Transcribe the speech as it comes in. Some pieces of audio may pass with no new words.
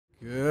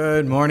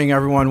Good morning,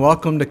 everyone.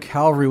 Welcome to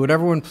Calvary. Would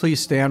everyone please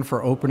stand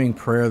for opening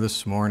prayer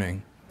this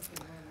morning?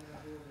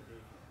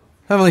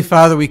 Heavenly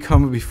Father, we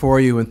come before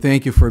you and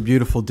thank you for a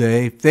beautiful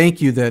day. Thank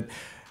you that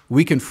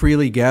we can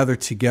freely gather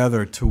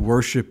together to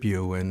worship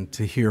you and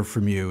to hear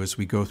from you as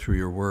we go through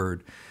your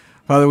word.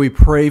 Father, we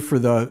pray for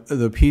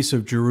the peace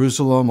of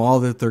Jerusalem, all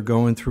that they're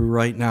going through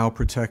right now.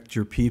 Protect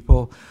your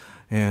people.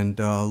 And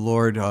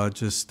Lord,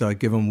 just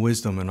give them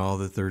wisdom in all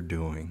that they're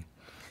doing.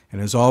 And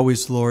as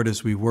always, Lord,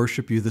 as we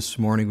worship you this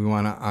morning, we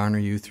want to honor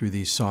you through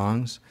these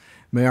songs.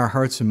 May our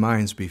hearts and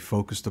minds be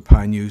focused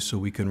upon you so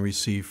we can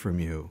receive from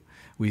you.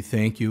 We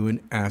thank you and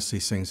ask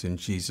these things in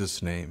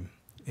Jesus' name.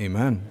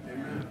 Amen.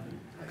 Amen.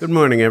 Good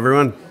morning,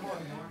 everyone.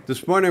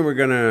 This morning we're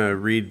going to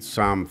read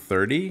Psalm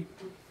 30.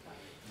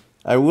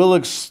 I will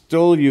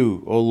extol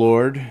you, O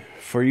Lord,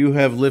 for you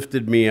have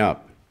lifted me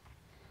up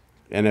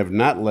and have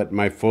not let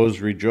my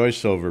foes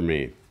rejoice over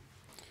me.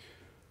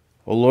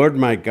 O Lord,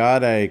 my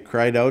God, I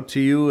cried out to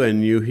you,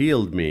 and you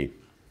healed me.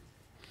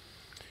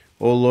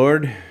 O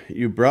Lord,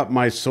 you brought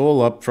my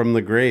soul up from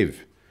the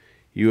grave.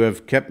 You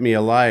have kept me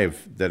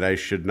alive, that I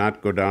should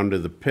not go down to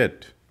the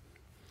pit.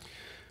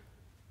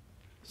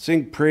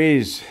 Sing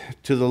praise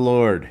to the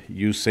Lord,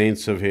 you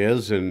saints of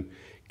his, and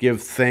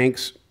give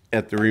thanks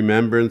at the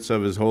remembrance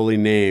of his holy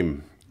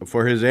name.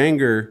 For his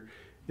anger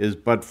is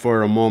but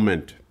for a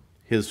moment,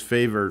 his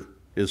favor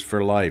is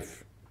for life.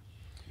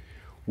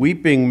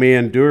 Weeping may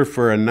endure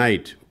for a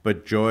night,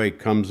 but joy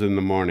comes in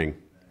the morning.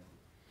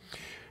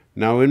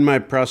 Now in my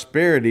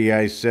prosperity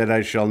I said,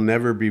 I shall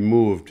never be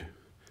moved.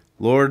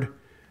 Lord,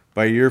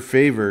 by your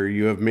favor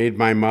you have made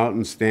my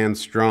mountain stand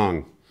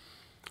strong.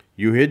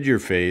 You hid your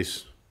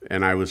face,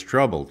 and I was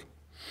troubled.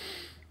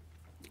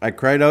 I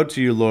cried out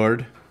to you,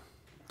 Lord,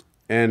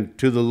 and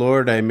to the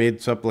Lord I made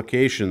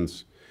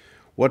supplications.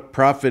 What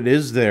profit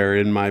is there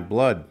in my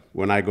blood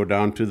when I go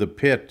down to the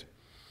pit?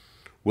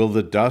 Will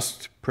the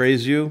dust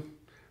praise you?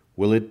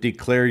 Will it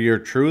declare your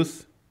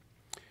truth?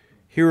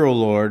 Hear, O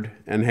Lord,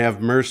 and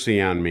have mercy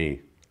on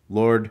me.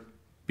 Lord,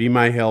 be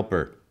my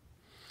helper.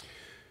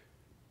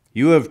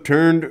 You have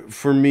turned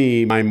for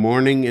me my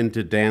mourning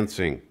into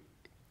dancing.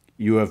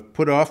 You have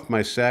put off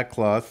my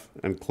sackcloth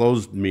and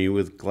clothed me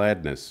with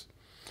gladness,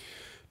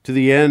 to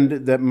the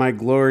end that my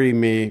glory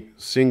may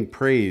sing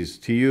praise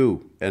to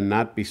you and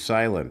not be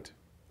silent.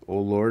 O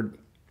Lord,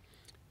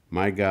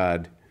 my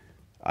God,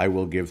 I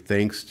will give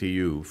thanks to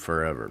you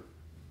forever.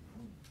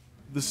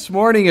 This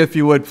morning, if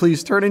you would,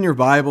 please turn in your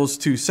Bibles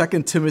to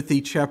 2 Timothy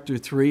chapter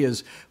 3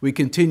 as we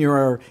continue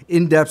our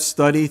in-depth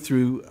study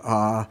through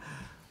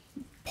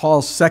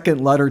Paul's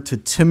second letter to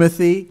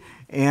Timothy.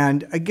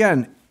 And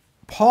again,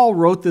 Paul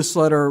wrote this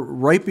letter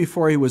right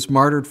before he was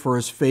martyred for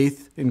his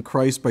faith in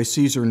Christ by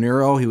Caesar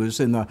Nero. He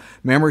was in the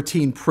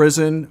Mamertine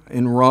prison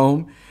in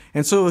Rome.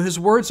 And so his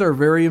words are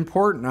very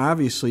important,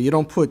 obviously. You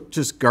don't put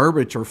just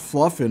garbage or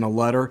fluff in a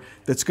letter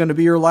that's going to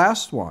be your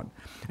last one.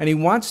 And he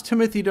wants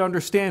Timothy to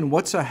understand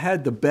what's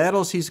ahead, the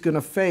battles he's going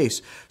to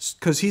face,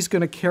 because he's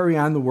going to carry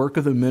on the work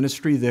of the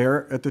ministry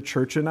there at the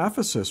church in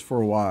Ephesus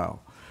for a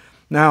while.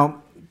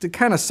 Now, to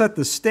kind of set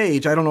the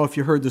stage, I don't know if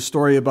you heard the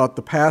story about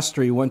the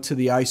pastor. He went to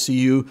the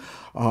ICU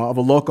of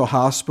a local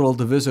hospital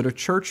to visit a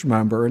church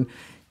member, and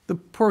the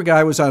poor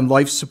guy was on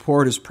life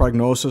support. His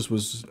prognosis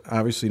was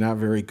obviously not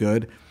very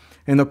good.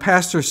 And the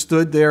pastor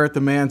stood there at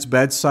the man's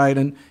bedside,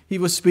 and he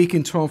was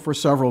speaking to him for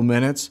several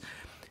minutes.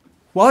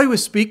 While he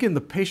was speaking, the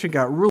patient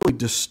got really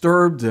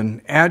disturbed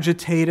and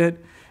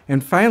agitated,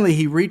 and finally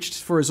he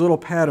reached for his little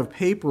pad of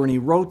paper and he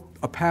wrote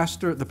the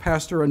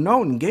pastor a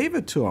note and gave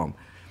it to him.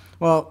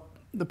 Well,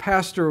 the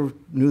pastor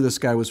knew this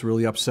guy was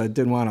really upset,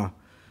 didn't want to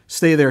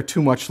stay there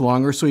too much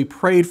longer, so he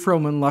prayed for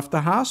him and left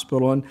the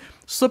hospital and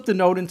slipped the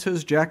note into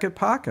his jacket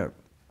pocket.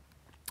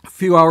 A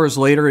few hours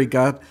later,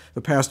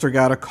 the pastor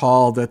got a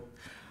call that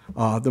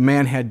the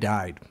man had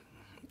died.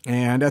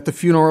 And at the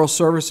funeral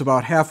service,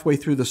 about halfway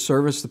through the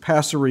service, the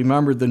pastor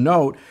remembered the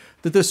note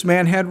that this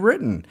man had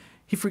written.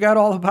 He forgot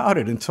all about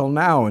it until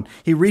now, and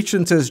he reached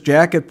into his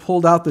jacket,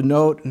 pulled out the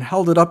note, and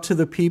held it up to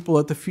the people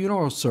at the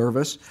funeral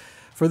service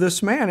for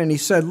this man. And he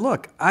said,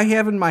 "Look, I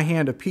have in my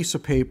hand a piece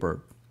of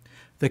paper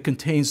that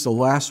contains the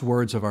last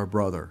words of our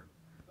brother."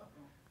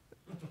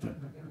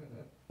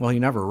 Well, he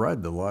never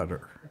read the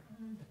letter.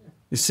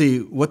 You see,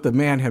 what the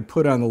man had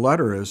put on the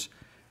letter is,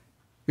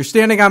 "You're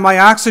standing on my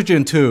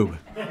oxygen tube."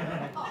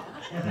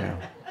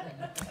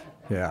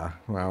 Yeah,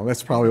 well,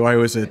 that's probably why he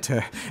was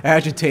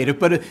agitated.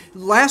 But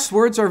last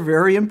words are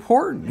very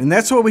important. And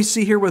that's what we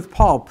see here with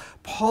Paul.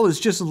 Paul is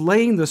just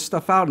laying this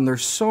stuff out, and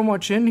there's so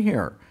much in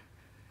here.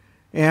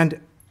 And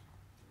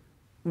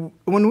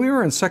when we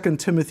were in 2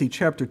 Timothy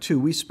chapter 2,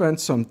 we spent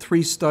some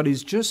 3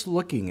 studies just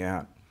looking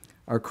at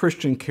our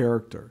Christian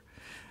character.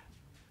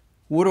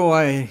 What do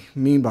I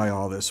mean by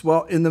all this?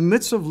 Well, in the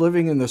midst of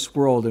living in this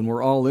world, and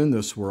we're all in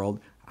this world,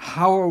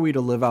 how are we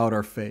to live out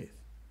our faith?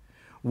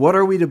 What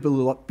are we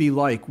to be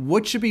like?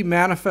 What should be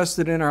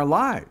manifested in our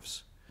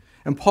lives?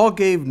 And Paul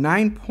gave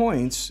 9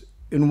 points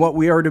in what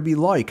we are to be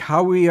like,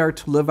 how we are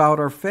to live out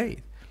our faith.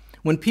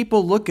 When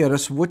people look at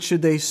us, what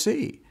should they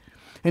see?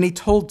 And he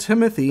told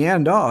Timothy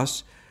and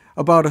us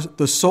about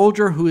the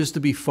soldier who is to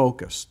be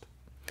focused,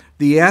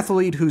 the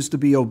athlete who's to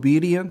be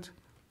obedient,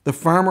 the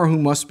farmer who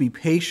must be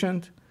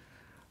patient,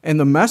 and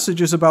the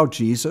message is about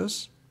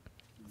Jesus.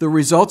 The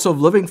results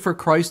of living for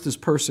Christ is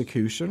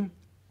persecution.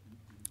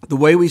 The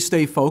way we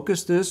stay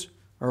focused is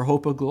our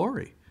hope of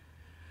glory.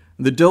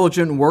 The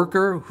diligent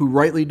worker who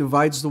rightly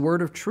divides the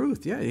word of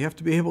truth. Yeah, you have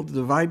to be able to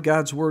divide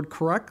God's word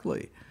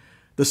correctly.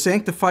 The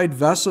sanctified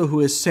vessel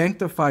who is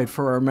sanctified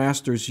for our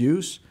master's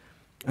use,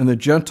 and the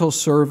gentle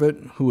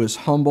servant who is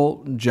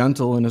humble,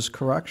 gentle in his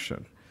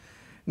correction.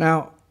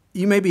 Now,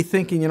 you may be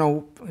thinking,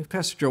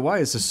 Pastor Joe, why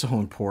is this so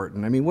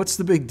important? I mean, what's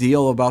the big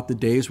deal about the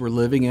days we're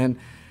living in?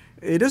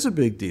 It is a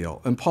big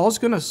deal. And Paul's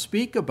going to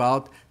speak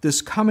about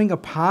this coming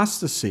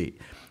apostasy.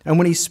 And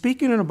when he's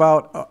speaking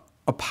about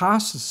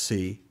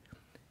apostasy,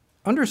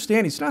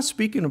 understand he's not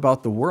speaking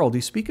about the world.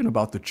 He's speaking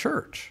about the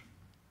church.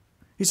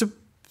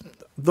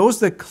 Those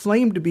that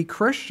claim to be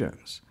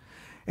Christians.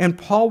 And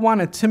Paul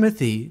wanted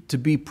Timothy to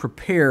be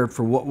prepared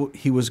for what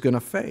he was going to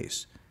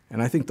face.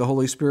 And I think the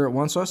Holy Spirit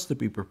wants us to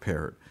be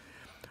prepared.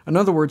 In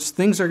other words,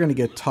 things are going to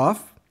get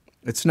tough.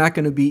 It's not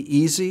going to be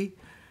easy.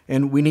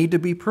 And we need to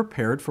be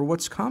prepared for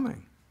what's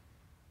coming.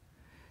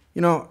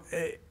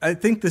 I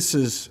think this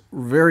is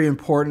very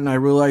important. I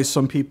realize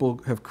some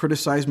people have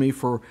criticized me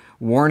for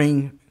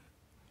warning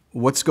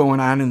what's going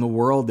on in the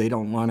world. They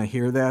don't want to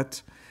hear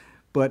that.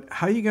 But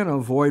how are you going to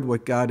avoid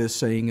what God is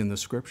saying in the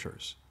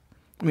Scriptures?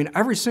 I mean,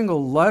 every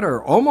single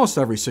letter, almost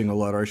every single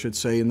letter, I should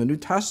say, in the New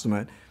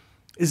Testament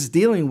is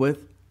dealing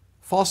with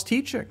false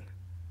teaching.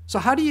 So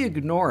how do you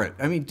ignore it?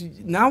 I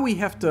mean, now we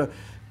have to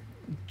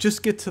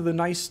just get to the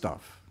nice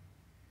stuff.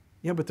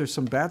 Yeah, but there's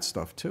some bad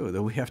stuff, too,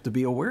 that we have to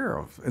be aware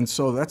of. And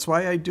so that's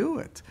why I do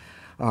it.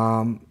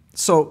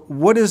 So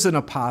what is an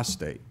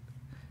apostate?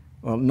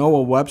 Well,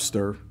 Noah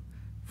Webster,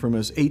 from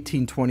his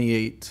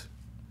 1828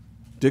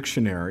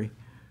 dictionary,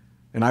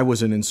 and I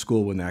wasn't in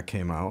school when that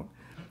came out,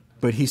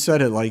 but he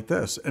said it like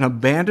this: an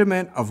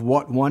abandonment of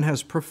what one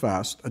has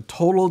professed, a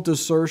total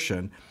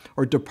desertion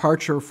or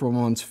departure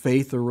from one's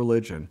faith or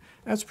religion.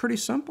 That's pretty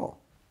simple.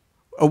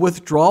 A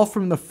withdrawal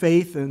from the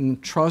faith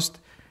and trust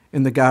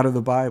in the God of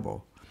the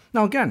Bible.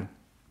 Now again,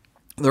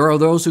 there are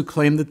those who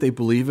claim that they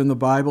believe in the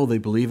Bible, they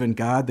believe in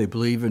God, they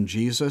believe in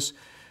Jesus,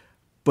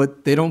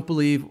 but they don't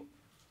believe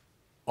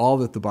all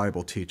that the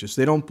Bible teaches.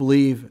 They don't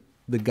believe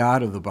the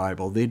God of the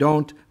Bible. They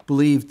don't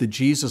believe the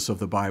Jesus of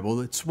the Bible.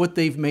 It's what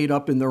they've made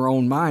up in their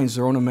own minds,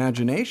 their own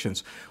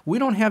imaginations. We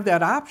don't have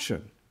that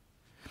option.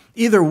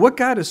 Either what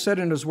God has said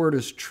in His Word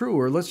is true,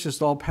 or let's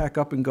just all pack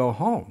up and go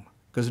home,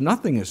 because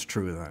nothing is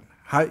true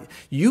then.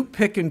 You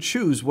pick and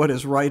choose what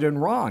is right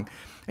and wrong.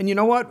 And you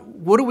know what?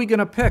 What are we going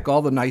to pick?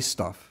 All the nice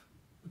stuff.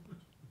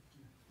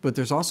 But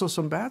there's also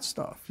some bad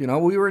stuff. We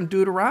were in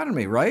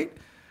Deuteronomy, right?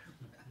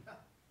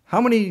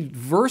 How many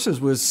verses?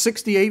 Was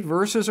 68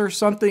 verses or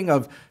something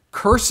of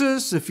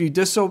curses if you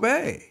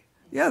disobey?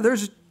 Yeah,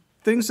 there's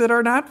things that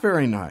are not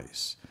very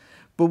nice.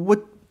 But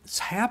what's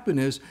happened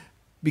is,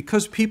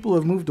 because people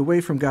have moved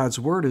away from God's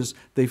Word, is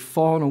they've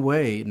fallen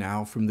away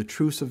now from the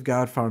truths of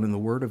God found in the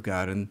Word of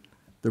God, and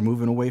they're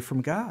moving away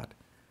from God.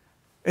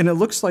 And it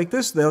looks like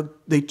this.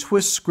 They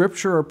twist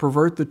Scripture or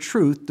pervert the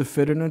truth to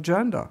fit an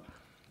agenda.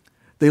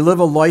 They live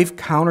a life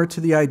counter to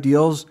the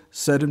ideals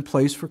set in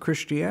place for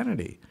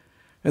Christianity.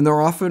 And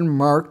they're often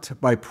marked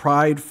by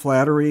pride,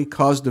 flattery,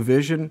 cause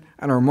division,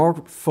 and are more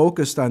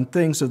focused on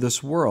things of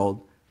this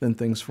world than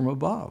things from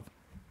above.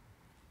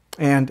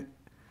 And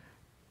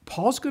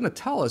Paul's going to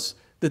tell us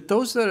that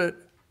those that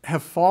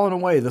have fallen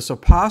away, this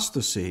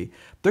apostasy,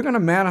 they're going to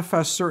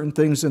manifest certain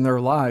things in their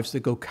lives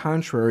that go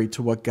contrary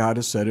to what God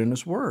has said in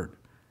His Word.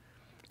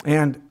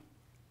 And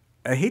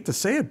I hate to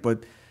say it,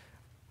 but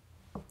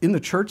in the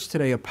church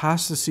today,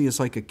 apostasy is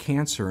like a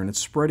cancer, and it's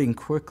spreading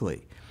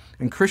quickly.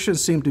 And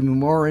Christians seem to be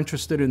more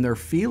interested in their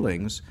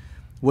feelings,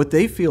 what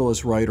they feel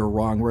is right or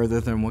wrong, rather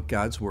than what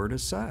God's Word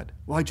has said.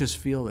 Well, I just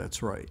feel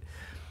that's right.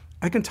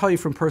 I can tell you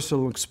from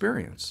personal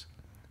experience,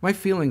 my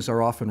feelings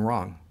are often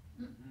wrong.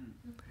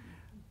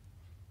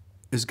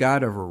 Is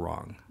God ever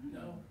wrong?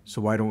 No.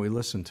 So why don't we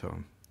listen to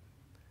Him?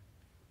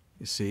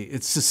 You see,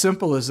 it's as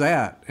simple as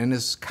that, and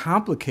as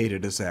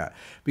complicated as that,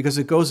 because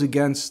it goes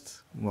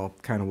against, well,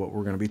 kind of what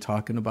we're going to be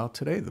talking about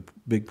today, the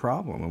big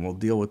problem, and we'll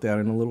deal with that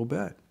in a little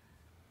bit.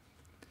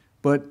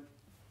 But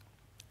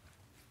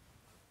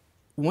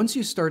once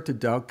you start to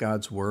doubt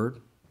God's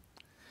Word,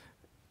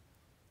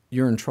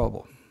 you're in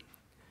trouble.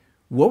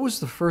 What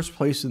was the first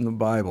place in the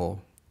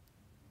Bible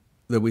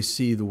that we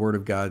see the Word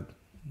of God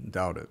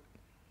doubted?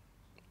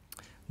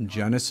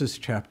 Genesis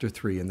chapter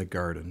 3 in the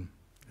garden.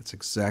 That's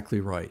exactly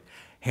right.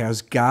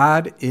 Has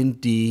God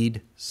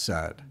indeed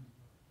said?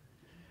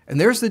 And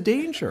there's the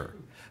danger.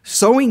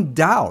 Sowing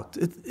doubt.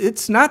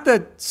 It's not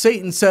that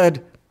Satan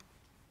said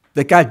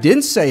that God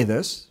didn't say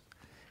this.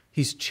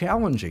 He's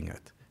challenging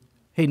it.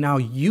 Hey, now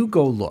you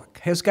go look.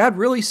 Has God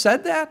really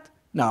said that?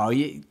 No,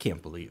 you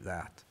can't believe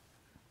that.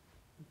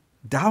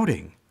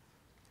 Doubting.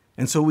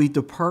 And so we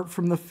depart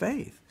from the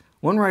faith.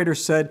 One writer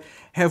said,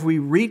 have we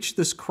reached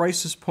this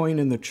crisis point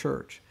in the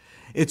church?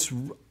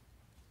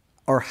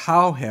 or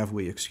how have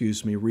we,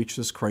 reached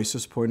this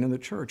crisis point in the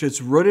church?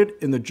 It's rooted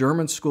in the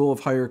German school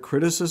of higher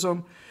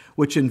criticism,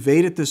 which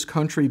invaded this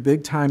country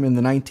big time in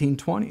the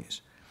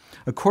 1920s.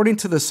 According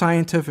to the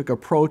scientific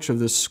approach of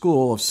this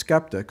school of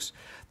skeptics,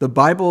 the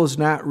Bible is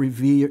not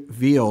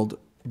revealed,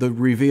 the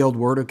revealed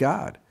Word of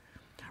God.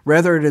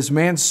 Rather, it is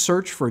man's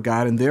search for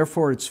God, and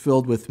therefore it's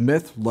filled with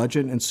myth,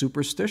 legend, and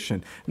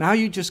superstition. Now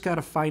you just got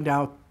to find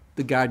out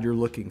the God you're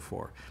looking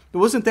for. But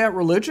wasn't that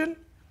religion?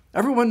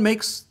 Everyone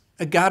makes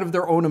a God of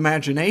their own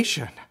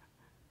imagination.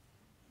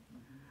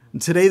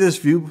 And today this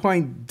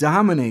viewpoint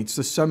dominates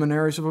the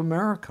seminaries of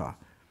America.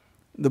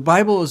 The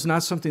Bible is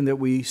not something that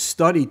we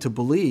study to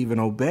believe and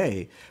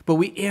obey, but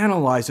we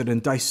analyze it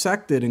and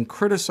dissect it and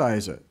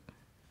criticize it.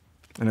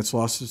 And it's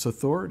lost its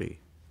authority.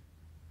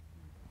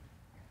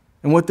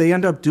 And what they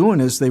end up doing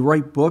is they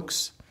write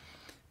books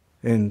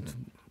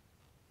and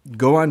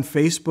go on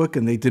Facebook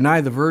and they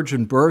deny the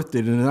virgin birth,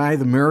 they deny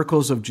the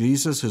miracles of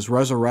Jesus, his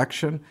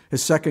resurrection,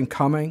 his second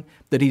coming,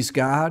 that he's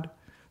God,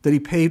 that he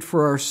paid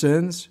for our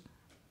sins.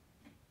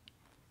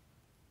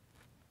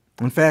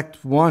 In fact,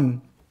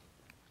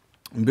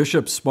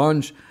 Bishop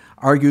Sponge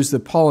argues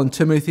that Paul and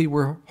Timothy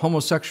were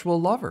homosexual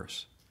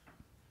lovers.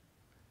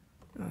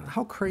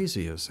 How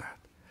crazy is that?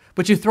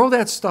 But you throw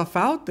that stuff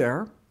out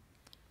there,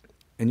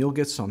 and you'll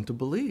get some to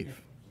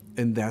believe.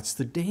 And that's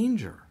the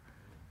danger.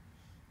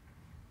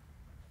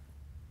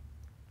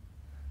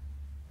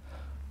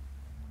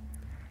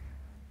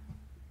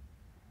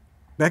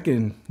 Back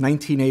in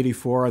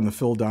 1984 on the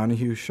Phil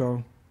Donahue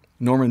show,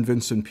 Norman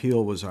Vincent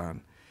Peale was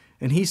on.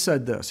 And he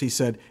said this. He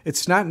said,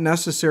 "It's not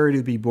necessary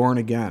to be born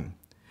again.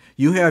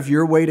 You have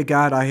your way to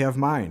God, I have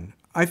mine.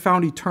 I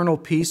found eternal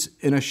peace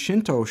in a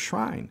Shinto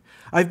shrine.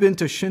 I've been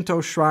to Shinto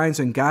shrines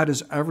and God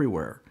is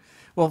everywhere."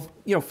 Well,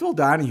 Phil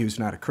Donahue's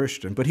not a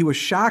Christian, but he was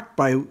shocked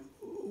by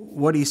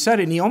what he said,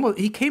 and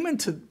he came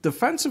into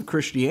defense of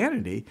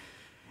Christianity.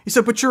 He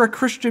said, "But you're a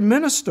Christian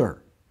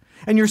minister,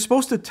 and you're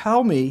supposed to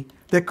tell me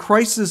that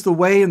Christ is the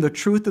way and the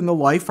truth and the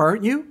life,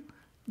 aren't you?"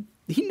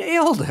 He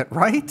nailed it,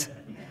 right?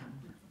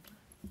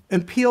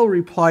 And Peale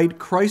replied,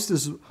 "Christ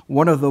is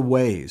one of the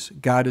ways.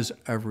 God is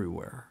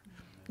everywhere."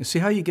 You see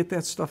how you get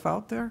that stuff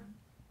out there?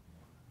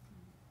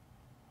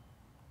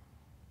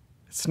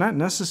 It's not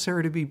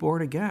necessary to be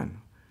born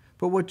again.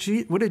 But what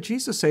did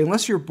Jesus say?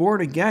 Unless you're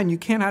born again, you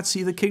cannot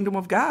see the kingdom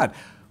of God.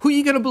 Who are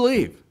you going to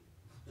believe?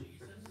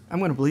 I'm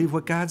going to believe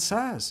what God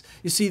says.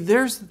 You see,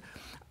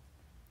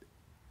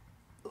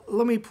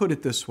 let me put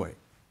it this way.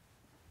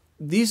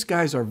 These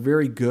guys are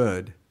very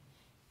good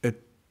at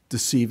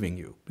deceiving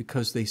you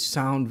because they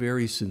sound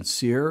very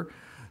sincere.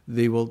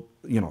 They will,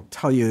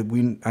 tell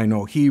you, I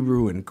know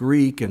Hebrew and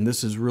Greek, and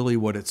this is really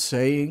what it's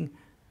saying.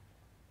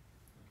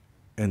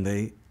 And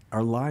they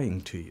are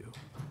lying to you.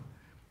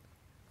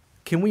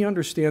 Can we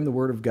understand the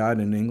Word of God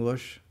in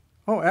English?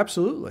 Oh,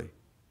 absolutely.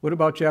 What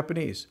about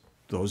Japanese?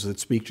 Those that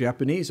speak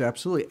Japanese,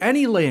 absolutely.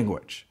 Any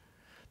language.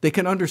 They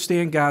can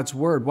understand God's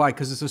Word. Why?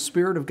 Because it's the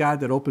Spirit of God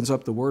that opens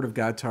up the Word of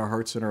God to our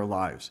hearts and our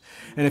lives.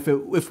 And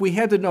if we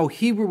had to know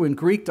Hebrew and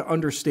Greek to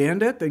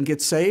understand it and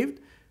get saved,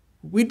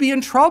 we'd be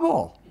in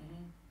trouble.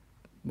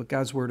 But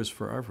God's Word is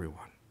for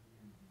everyone.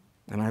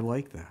 And I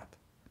like that.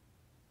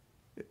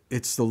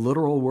 It's the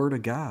literal Word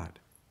of God.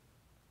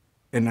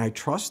 And I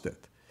trust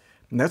it.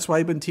 And that's why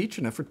I've been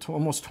teaching it for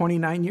almost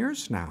 29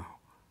 years now.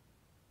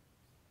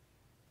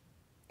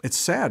 It's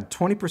sad.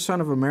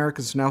 20% of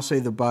Americans now say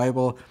the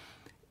Bible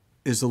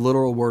is the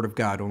literal Word of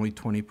God, only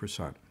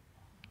 20%.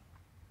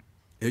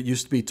 It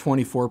used to be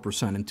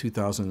 24% in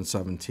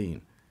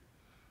 2017.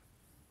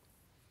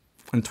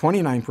 And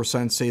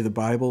 29% say the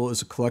Bible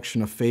is a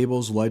collection of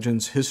fables,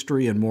 legends,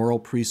 history, and moral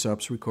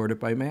precepts recorded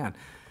by man.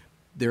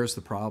 There's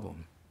the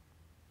problem.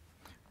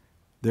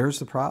 There's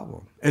the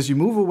problem. As you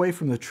move away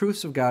from the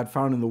truths of God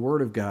found in the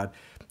Word of God,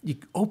 you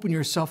open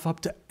yourself up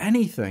to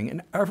anything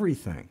and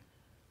everything.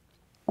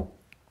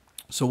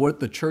 So what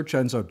the church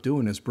ends up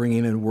doing is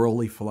bringing in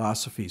worldly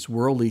philosophies,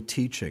 worldly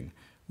teaching,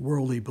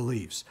 worldly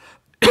beliefs.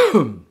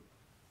 Excuse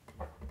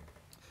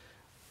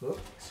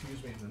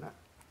me a minute.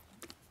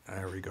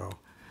 There we go.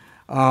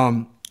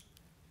 And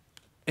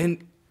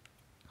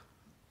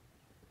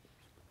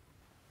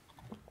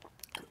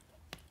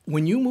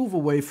when you move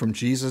away from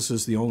Jesus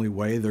is the only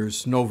way,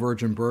 there's no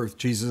virgin birth,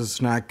 Jesus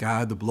is not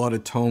God, the blood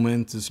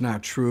atonement is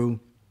not true,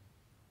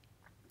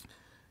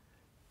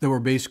 that we're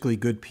basically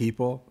good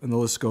people, and the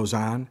list goes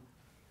on,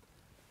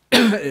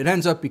 it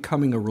ends up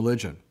becoming a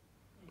religion.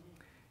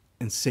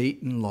 And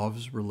Satan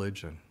loves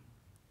religion.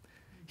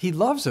 He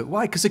loves it.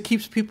 Why? Because it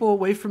keeps people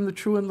away from the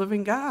true and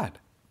living God.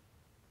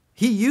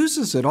 He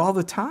uses it all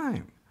the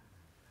time.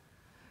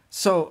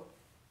 So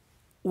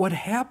what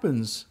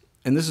happens,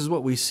 and this is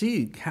what we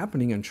see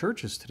happening in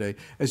churches today,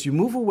 as you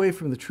move away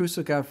from the truths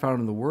of God found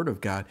in the Word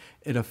of God,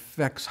 it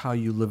affects how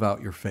you live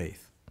out your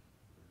faith.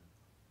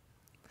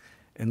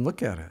 And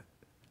look at it.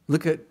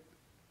 Look at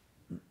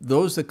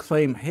those that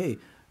claim, hey,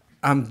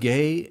 I'm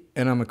gay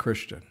and I'm a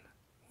Christian.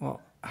 Well,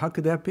 how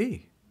could that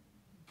be?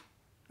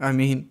 I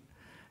mean,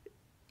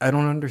 I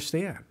don't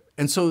understand.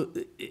 And so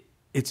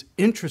it's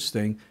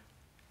interesting.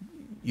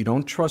 you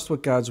don't trust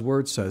what God's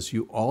word says,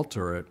 you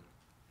alter it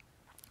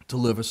to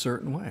live a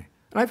certain way.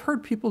 And I've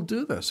heard people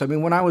do this. I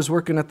mean, when I was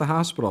working at the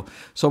hospital,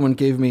 someone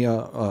gave me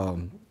a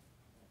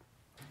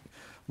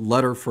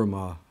letter from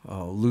a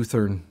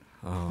Lutheran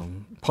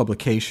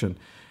publication,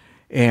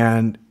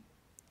 and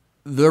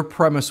their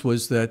premise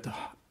was that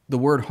the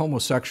word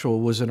homosexual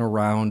wasn't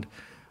around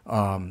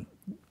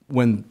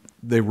when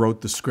they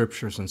wrote the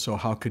scriptures, and so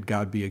how could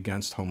God be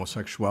against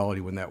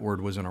homosexuality when that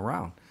word wasn't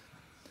around?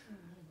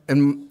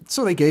 And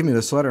so they gave me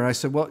this letter, and I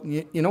said, well,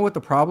 you know what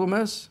the problem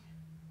is?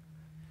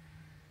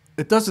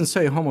 It doesn't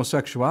say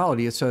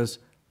homosexuality, it says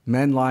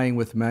men lying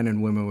with men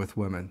and women with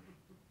women.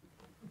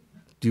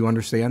 Do you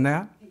understand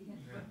that?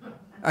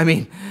 I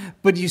mean,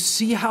 but you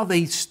see how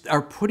they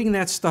are putting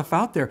that stuff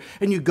out there.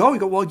 And you go,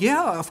 well,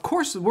 yeah, of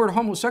course the word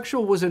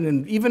homosexual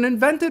wasn't even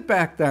invented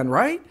back then,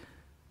 right?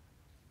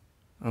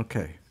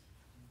 Okay.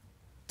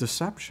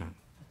 Deception.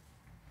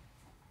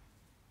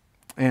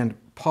 And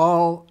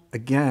Paul,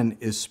 again,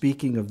 is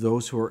speaking of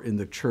those who are in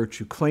the church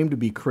who claim to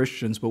be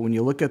Christians, but when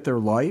you look at their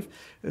life,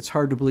 it's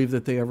hard to believe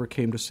that they ever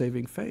came to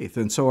saving faith.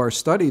 And so our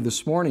study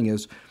this morning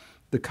is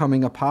the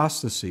coming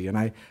apostasy. And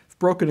I've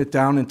broken it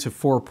down into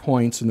 4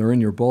 points, and they're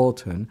in your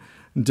bulletin.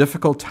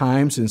 Difficult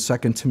times in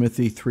 2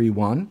 Timothy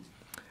 3:1,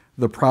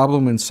 the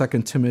problem in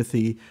 2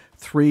 Timothy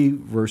 3,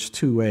 verse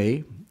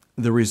 2a,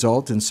 the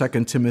result in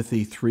 2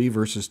 Timothy 3,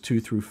 verses 2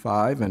 through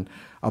 5, and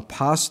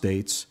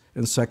apostates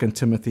in 2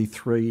 Timothy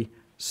 3,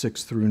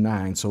 6 through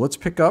 9. So let's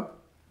pick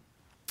up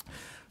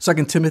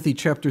 2 Timothy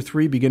chapter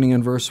 3, beginning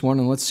in verse 1,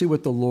 and let's see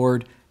what the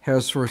Lord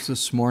has for us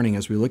this morning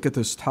as we look at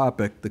this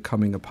topic, the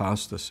coming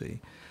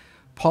apostasy.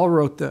 Paul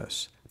wrote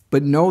this,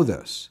 "But know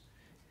this,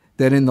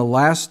 that in the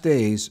last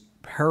days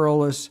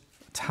perilous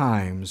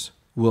times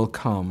will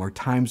come," or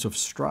times of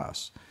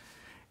stress.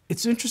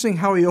 It's interesting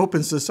how he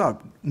opens this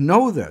up.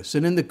 Know this.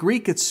 And in the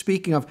Greek, it's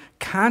speaking of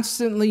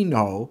constantly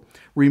know,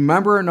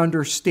 remember and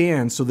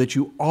understand so that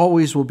you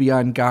always will be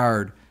on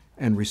guard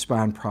and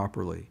respond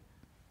properly.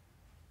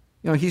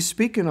 You know, he's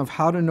speaking of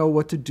how to know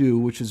what to do,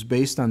 which is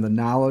based on the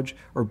knowledge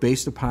or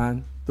based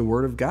upon the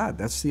Word of God.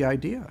 That's the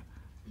idea.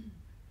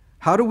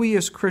 How do we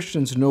as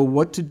Christians know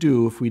what to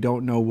do if we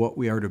don't know what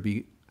we are to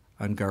be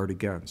on guard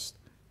against?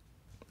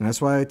 And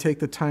that's why I take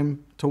the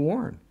time to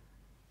warn.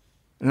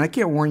 And I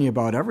can't warn you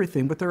about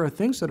everything, but there are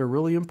things that are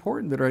really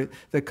important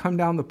that come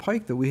down the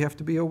pike that we have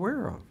to be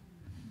aware of.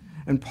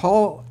 And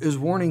Paul is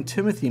warning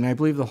Timothy, and I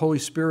believe the Holy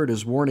Spirit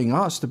is warning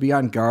us to be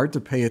on guard,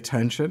 to pay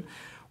attention.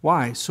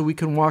 Why? So we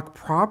can walk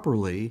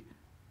properly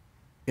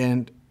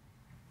and,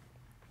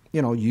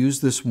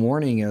 use this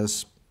warning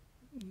as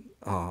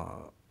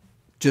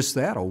just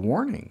that, a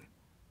warning.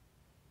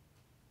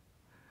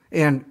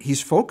 And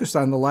he's focused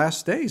on the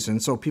last days.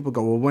 And so people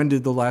go, well, when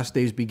did the last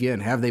days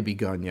begin? Have they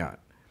begun yet?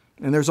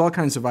 And there's all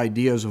kinds of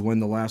ideas of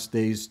when the last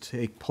days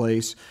take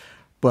place.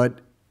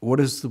 But what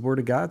does the Word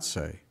of God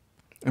say?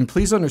 And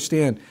please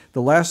understand,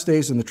 the last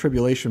days and the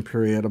tribulation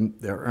period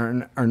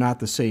are not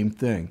the same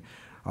thing.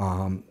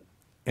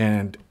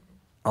 And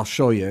I'll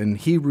show you. In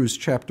Hebrews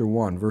chapter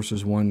 1,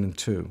 verses 1 and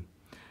 2,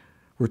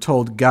 we're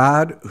told,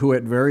 God, who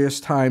at various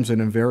times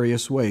and in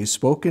various ways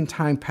spoke in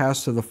time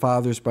past to the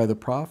fathers by the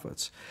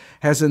prophets,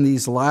 has in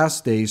these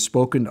last days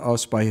spoken to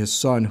us by his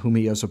Son, whom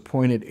he has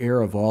appointed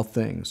heir of all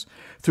things,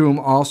 through whom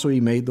also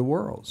he made the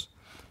worlds.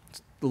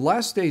 The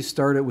last days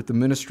started with the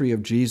ministry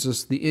of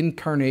Jesus, the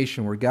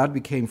incarnation, where God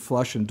became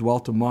flesh and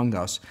dwelt among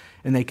us,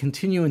 and they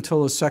continue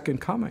until his second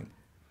coming.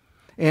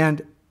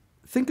 And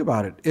think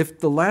about it.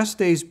 If the last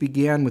days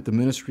began with the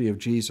ministry of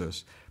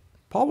Jesus,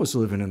 Paul was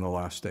living in the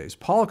last days.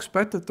 Paul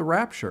expected the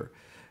rapture.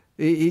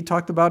 He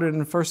talked about it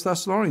in 1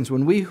 Thessalonians,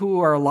 when we who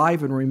are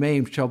alive and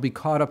remain shall be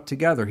caught up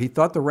together. He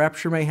thought the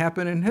rapture may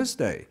happen in his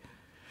day.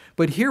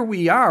 But here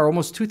we are,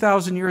 almost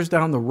 2,000 years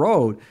down the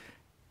road.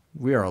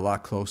 We are a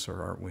lot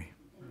closer, aren't we?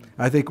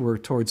 I think we're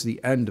towards the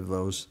end of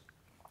those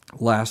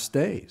last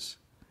days.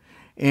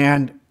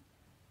 And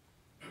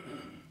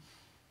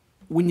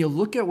when you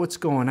look at what's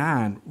going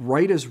on,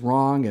 right is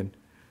wrong and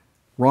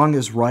wrong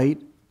is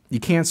right. You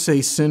can't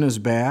say sin is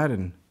bad.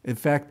 And in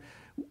fact,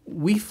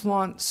 we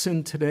flaunt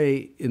sin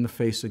today in the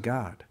face of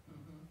God.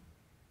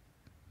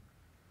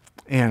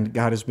 And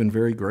God has been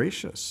very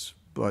gracious.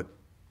 But,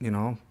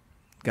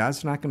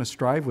 God's not going to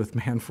strive with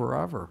man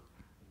forever.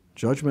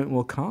 Judgment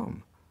will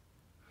come.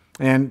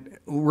 And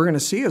we're going to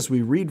see as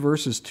we read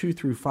verses 2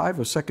 through 5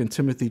 of 2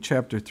 Timothy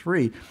chapter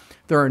 3,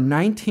 there are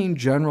 19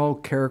 general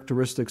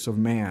characteristics of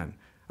man,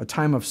 a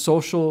time of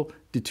social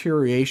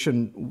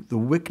deterioration. The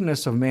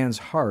wickedness of man's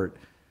heart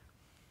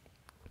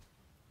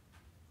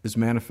is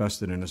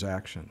manifested in his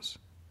actions.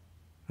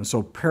 And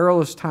so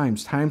perilous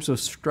times, times of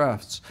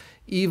stress,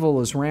 evil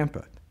is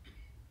rampant.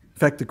 In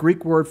fact, the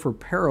Greek word for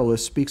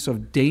perilous speaks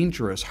of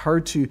dangerous,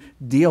 hard to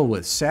deal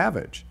with,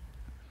 savage.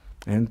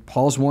 And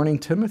Paul's warning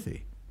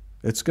Timothy.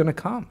 It's going to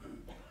come.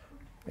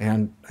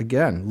 And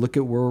again, look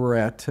at where we're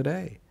at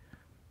today.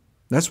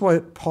 That's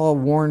what Paul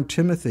warned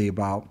Timothy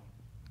about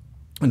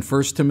in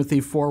 1 Timothy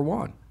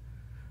 4:1.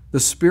 The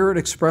Spirit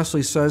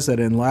expressly says that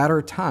in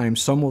latter times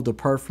some will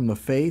depart from the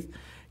faith,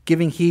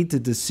 giving heed to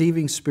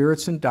deceiving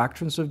spirits and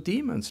doctrines of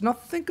demons. Now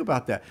think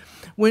about that.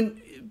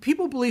 When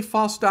people believe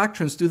false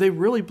doctrines, do they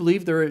really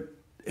believe they're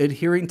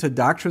adhering to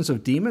doctrines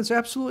of demons?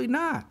 Absolutely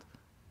not.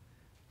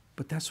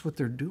 But that's what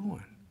they're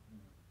doing.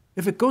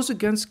 If it goes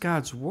against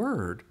God's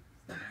word,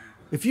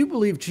 if you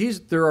believe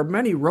there are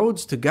many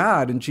roads to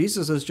God and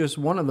Jesus is just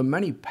one of the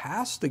many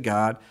paths to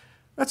God,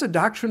 that's a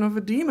doctrine of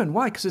a demon.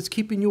 Why? Because it's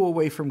keeping you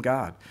away from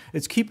God.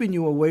 It's keeping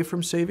you away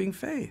from saving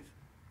faith.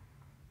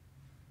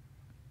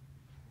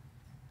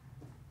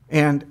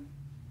 And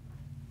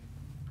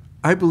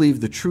I believe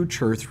the true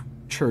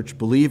church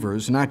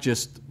believers, not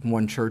just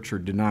one church or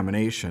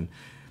denomination,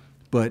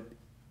 but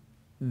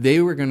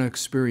they were going to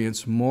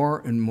experience more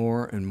and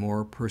more and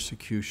more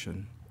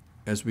persecution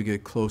as we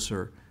get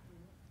closer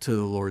to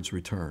the Lord's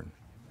return.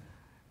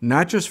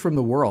 Not just from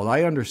the world.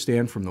 I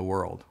understand from the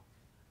world,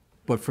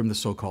 but from the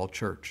so-called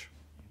church.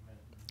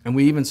 And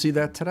we even see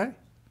that today,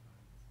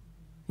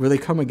 where they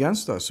come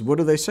against us. What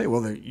do they say?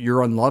 Well,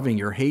 you're unloving,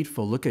 you're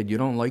hateful. Look at, you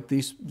don't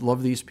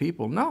love these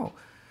people. No,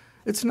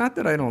 it's not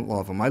that I don't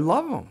love them. I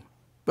love them.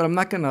 But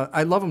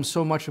I love them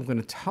so much I'm going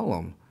to tell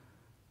them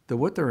that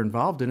what they're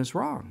involved in is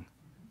wrong.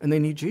 And they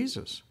need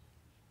Jesus.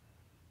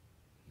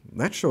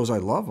 That shows I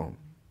love them.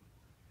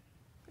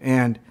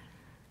 And,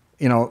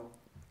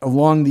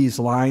 along these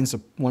lines,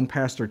 one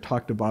pastor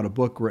talked about a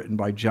book written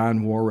by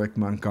John Warwick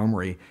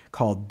Montgomery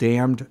called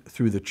Damned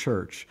Through the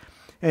Church.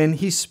 And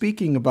he's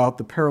speaking about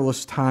the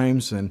perilous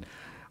times and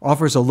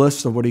offers a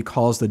list of what he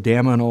calls the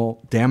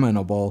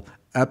damnable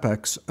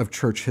epochs of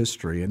church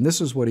history. And this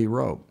is what he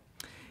wrote.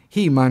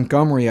 He,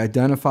 Montgomery,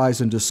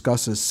 identifies and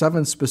discusses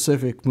 7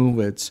 specific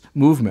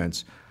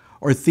movements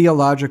or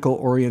theological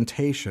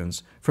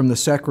orientations from the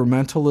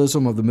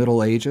sacramentalism of the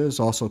Middle Ages,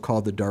 also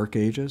called the Dark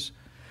Ages,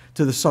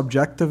 to the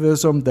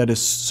subjectivism that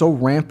is so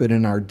rampant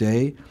in our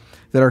day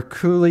that are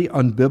clearly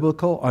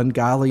unbiblical,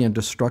 ungodly, and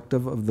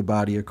destructive of the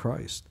body of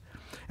Christ.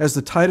 As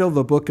the title of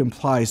the book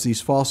implies, these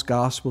false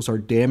gospels are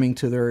damning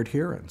to their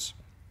adherents.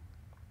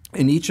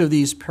 In each of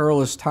these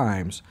perilous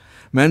times,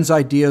 men's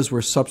ideas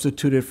were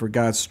substituted for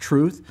God's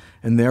truth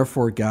and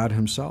therefore God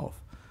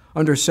himself.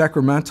 Under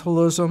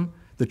sacramentalism,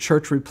 the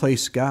church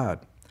replaced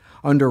God.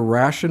 Under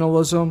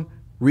rationalism,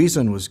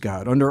 reason was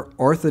God. Under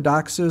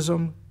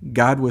orthodoxism,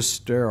 God was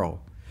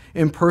sterile.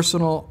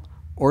 Impersonal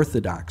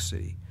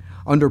orthodoxy.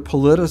 Under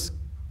politicism,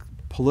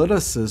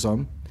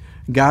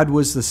 God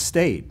was the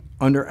state.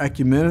 Under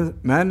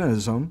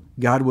ecumenism,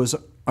 God was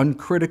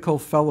uncritical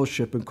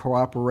fellowship and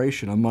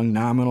cooperation among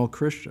nominal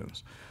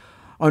Christians.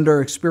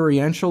 Under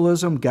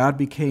experientialism, God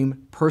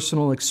became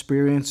personal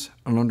experience,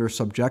 and under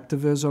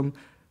subjectivism,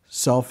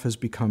 self has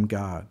become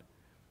God.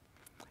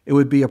 It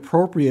would be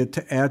appropriate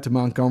to add to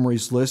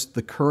Montgomery's list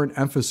the current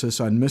emphasis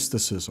on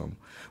mysticism,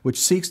 which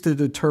seeks to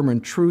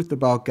determine truth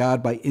about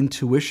God by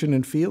intuition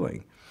and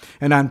feeling,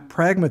 and on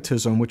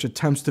pragmatism, which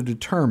attempts to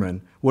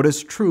determine what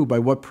is true by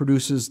what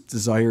produces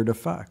desired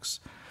effects.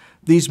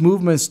 These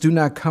movements do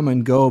not come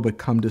and go, but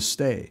come to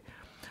stay,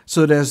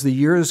 so that as the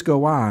years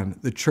go on,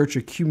 the church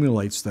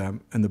accumulates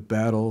them and the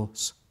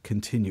battles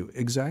continue.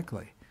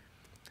 Exactly.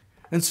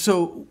 And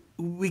so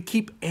we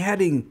keep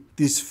adding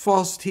this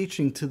false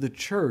teaching to the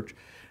church.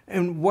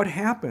 And what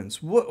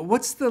happens?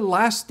 What's the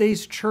last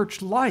days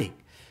church like?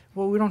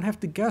 Well, we don't have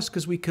to guess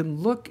because we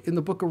can look in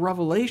the book of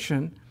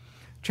Revelation,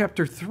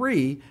 chapter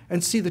 3,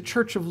 and see the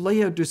church of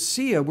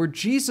Laodicea, where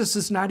Jesus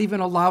is not even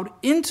allowed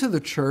into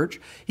the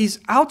church. He's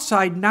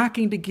outside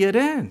knocking to get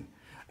in,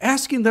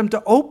 asking them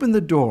to open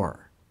the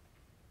door.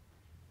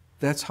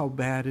 That's how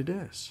bad it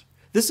is.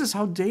 This is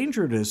how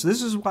dangerous it is.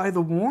 This is why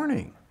the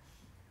warning.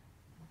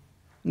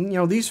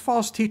 These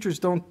false teachers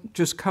don't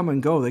just come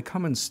and go, they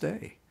come and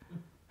stay.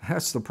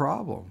 That's the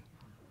problem.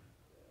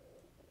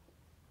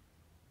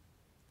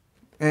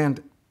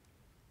 And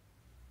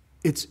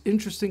it's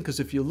interesting because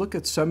if you look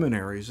at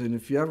seminaries, and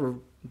if you ever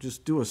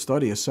just do a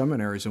study of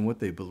seminaries and what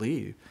they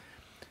believe,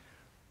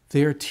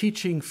 they are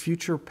teaching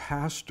future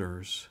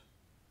pastors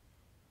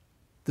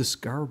this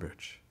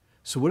garbage.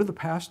 So what do the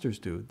pastors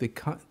do? They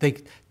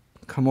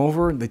come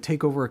over and they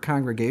take over a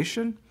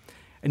congregation,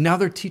 and now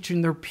they're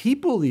teaching their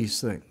people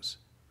these things,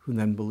 who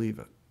then believe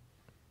it.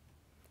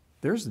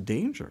 There's the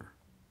danger.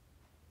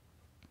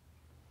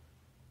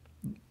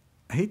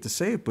 I hate to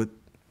say it, but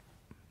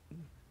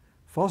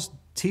false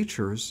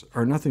teachers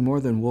are nothing more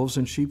than wolves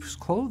in sheep's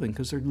clothing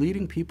because they're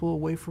leading people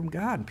away from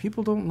God.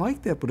 People don't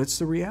like that, but it's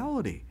the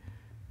reality.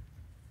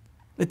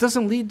 It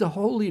doesn't lead to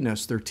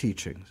holiness, their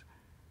teachings.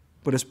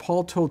 But as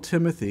Paul told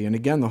Timothy, and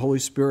again, the Holy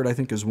Spirit, I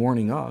think, is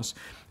warning us,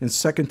 in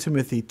 2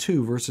 Timothy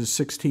 2, verses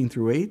 16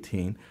 through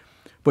 18,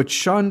 but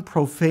shun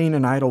profane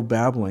and idle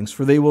babblings,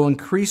 for they will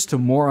increase to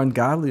more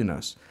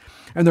ungodliness,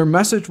 and their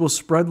message will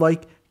spread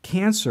like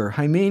cancer.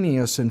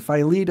 Hymenaeus and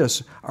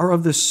Philetus are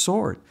of this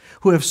sort,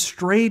 who have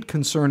strayed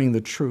concerning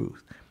the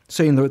truth,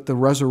 saying that the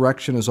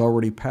resurrection is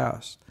already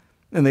past,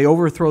 and they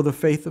overthrow the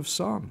faith of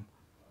some.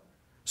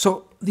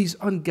 So these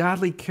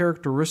ungodly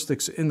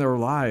characteristics in their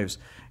lives,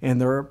 and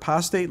they're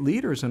apostate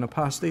leaders in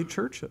apostate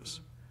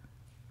churches.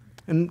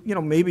 And,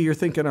 maybe you're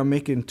thinking I'm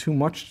making too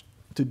much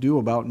to do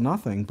about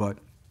nothing, but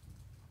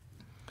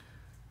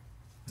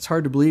It's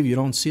hard to believe you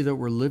don't see that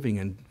we're living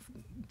in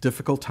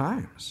difficult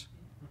times.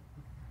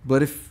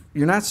 But if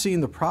you're not seeing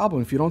the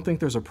problem, if you don't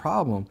think there's a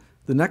problem,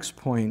 the next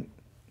point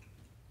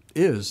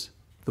is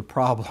the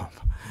problem.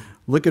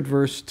 Look at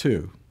verse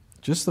 2,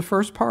 just the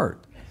first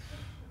part.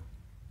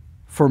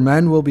 For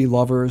men will be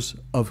lovers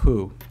of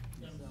who?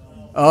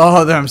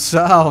 Oh,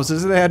 themselves.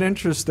 Isn't that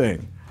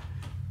interesting?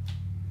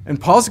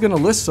 And Paul's going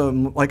to list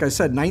some, like I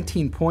said,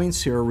 19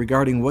 points here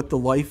regarding what the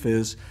life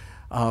is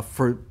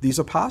for these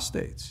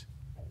apostates.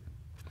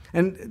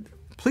 And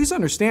please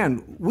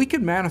understand, we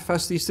can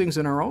manifest these things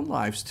in our own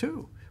lives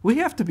too. We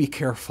have to be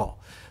careful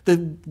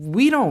that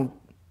we don't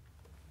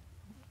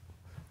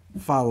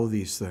follow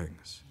these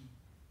things.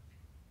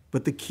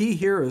 But the key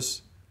here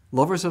is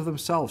lovers of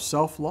themselves,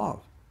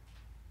 self-love.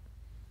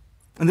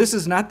 And this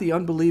is not the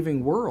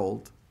unbelieving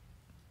world,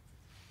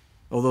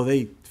 although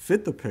they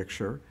fit the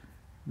picture.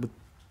 But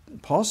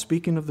Paul's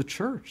speaking of the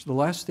church, the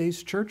last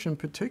days church in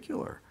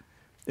particular.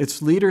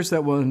 It's leaders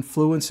that will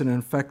influence and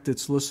infect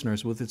its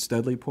listeners with its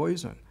deadly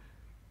poison.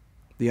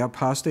 The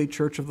apostate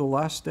church of the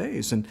last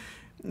days. And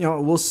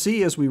we'll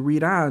see as we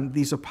read on,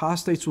 these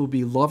apostates will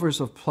be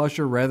lovers of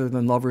pleasure rather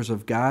than lovers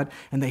of God,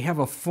 and they have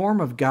a form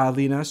of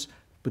godliness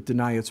but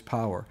deny its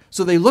power.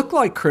 So they look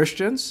like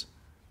Christians,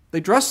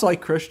 they dress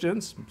like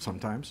Christians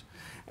sometimes,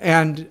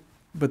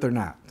 but they're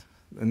not,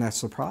 and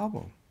that's the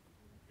problem.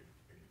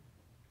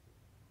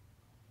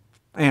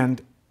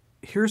 And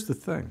here's the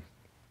thing.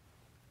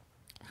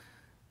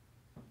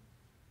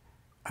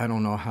 I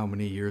don't know how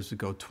many years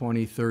ago,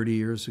 20, 30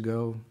 years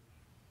ago,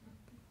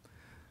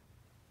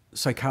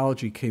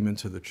 psychology came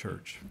into the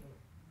church.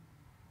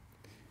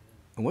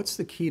 And what's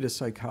the key to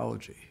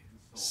psychology?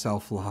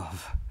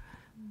 Self-love.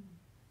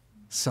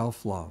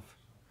 Self-love.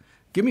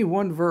 Give me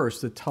one verse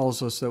that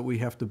tells us that we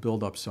have to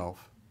build up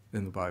self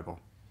in the Bible.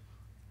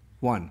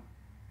 One.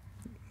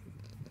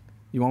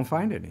 You won't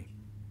find any.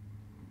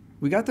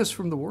 We got this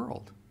from the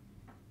world.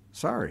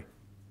 Sorry.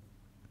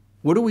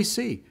 What do we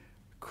see?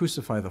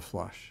 Crucify the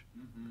flesh.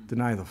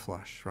 Deny the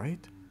flesh,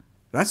 right?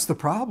 That's the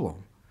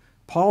problem.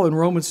 Paul in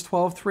Romans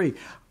 12:3,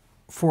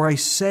 for I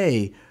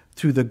say,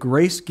 through the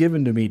grace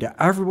given to me,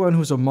 to everyone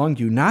who's among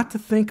you, not to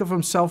think of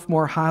himself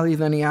more highly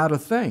than he ought to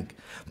think,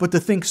 but to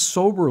think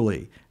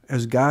soberly,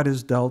 as God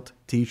has dealt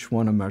to each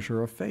one a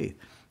measure of faith.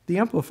 The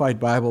Amplified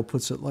Bible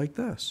puts it like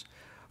this: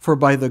 for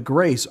by the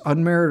grace,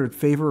 unmerited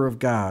favor of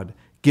God,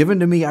 given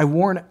to me, I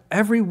warn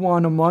every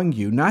one among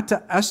you not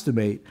to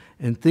estimate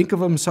and think of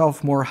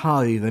himself more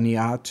highly than he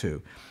ought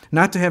to,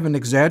 not to have an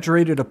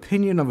exaggerated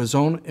opinion of his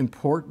own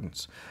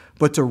importance,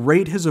 but to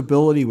rate his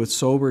ability with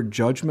sober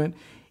judgment,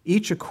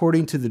 each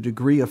according to the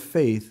degree of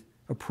faith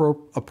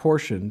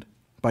apportioned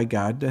by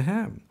God to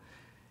him.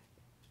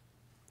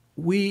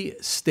 We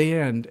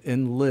stand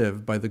and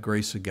live by the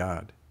grace of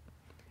God.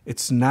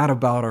 It's not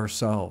about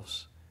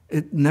ourselves.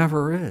 It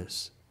never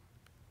is.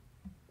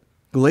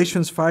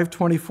 Galatians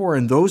 5:24,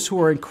 and those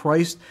who are in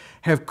Christ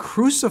have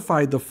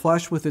crucified the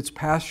flesh with its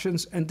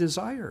passions and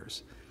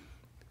desires.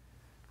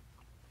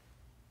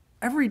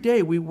 Every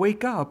day we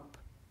wake up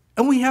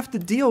and we have to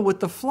deal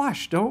with the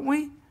flesh, don't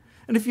we?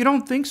 And if you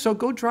don't think so,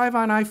 go drive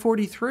on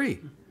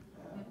I-43.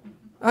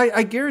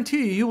 I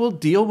guarantee you will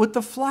deal with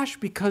the flesh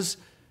because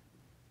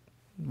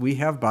we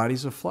have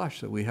bodies of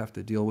flesh that we have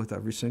to deal with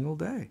every single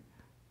day.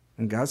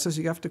 And God says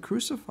you have to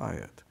crucify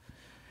it.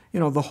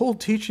 The whole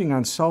teaching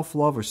on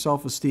self-love or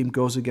self-esteem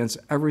goes against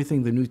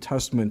everything the New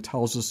Testament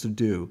tells us to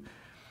do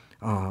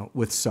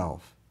with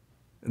self.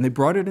 And they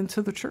brought it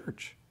into the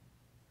church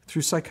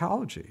through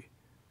psychology.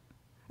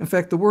 In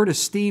fact, the word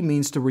esteem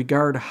means to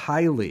regard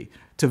highly,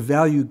 to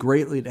value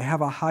greatly, to have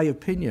a high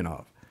opinion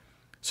of.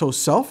 So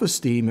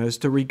self-esteem is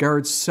to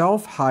regard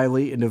self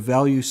highly and to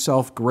value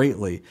self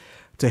greatly,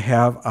 to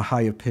have a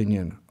high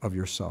opinion of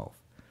yourself.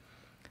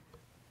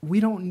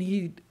 We don't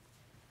need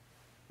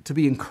to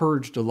be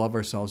encouraged to love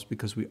ourselves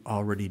because we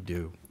already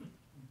do.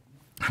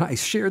 I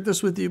shared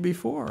this with you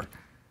before.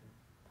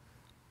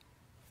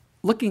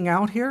 Looking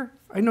out here,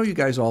 I know you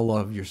guys all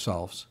love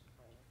yourselves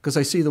because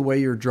I see the way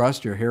you're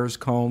dressed, your hair is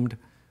combed,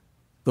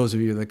 those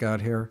of you that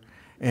got hair.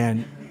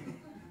 And,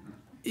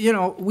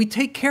 we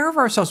take care of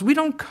ourselves. We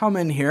don't come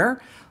in here,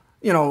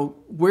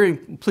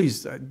 wearing,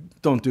 please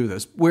don't do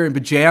this, wearing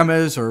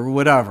pajamas or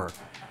whatever.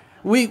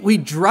 We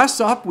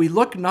dress up, we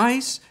look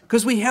nice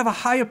because we have a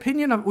high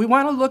opinion of, we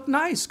want to look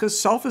nice because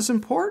self is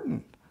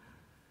important.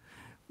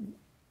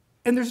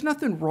 And there's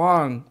nothing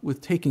wrong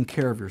with taking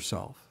care of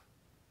yourself.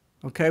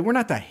 Okay? We're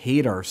not to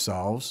hate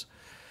ourselves.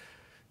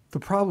 The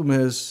problem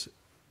is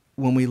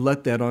when we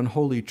let that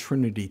unholy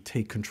trinity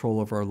take control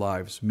of our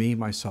lives, me,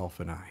 myself,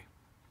 and I.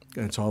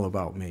 And it's all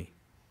about me.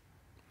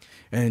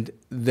 And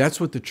that's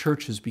what the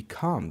church has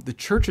become. The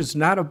church is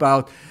not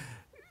about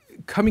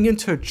coming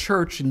into a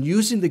church and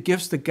using the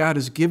gifts that God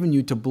has given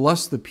you to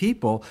bless the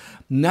people.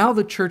 Now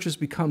the church has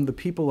become the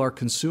people are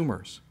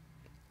consumers.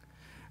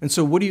 And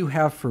so what do you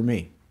have for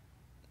me?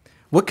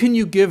 What can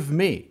you give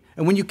me?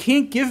 And when you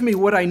can't give me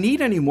what I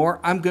need anymore,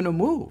 I'm going to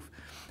move.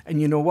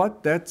 And you know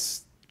what?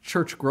 That's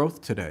church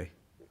growth today.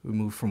 We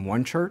move from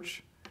one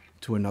church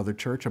to another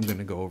church. I'm going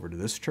to go over to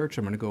this church.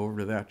 I'm going to go over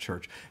to that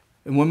church.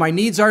 And when my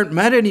needs aren't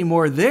met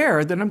anymore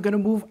there, then I'm going to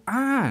move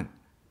on.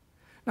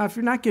 Now, if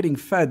you're not getting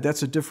fed,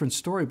 that's a different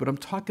story, but I'm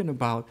talking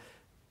about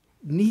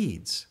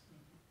needs.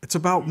 It's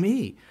about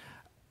me.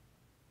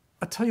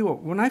 I'll tell you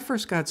what, when I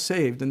first got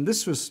saved, and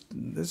this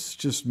is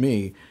just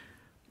me,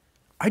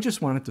 I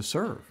just wanted to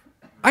serve.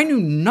 I knew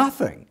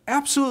nothing,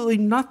 absolutely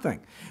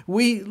nothing.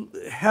 We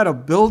had a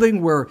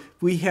building where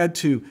we had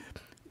to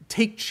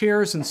take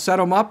chairs and set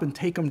them up and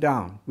take them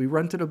down. We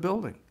rented a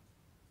building.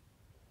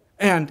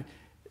 And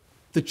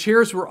the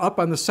chairs were up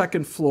on the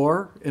second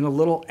floor in a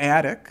little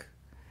attic,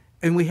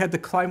 and we had to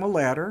climb a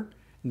ladder,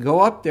 go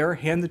up there,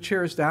 hand the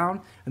chairs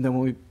down, and then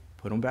when we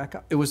put them back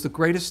up, it was the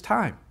greatest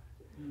time.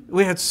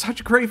 We had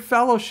such great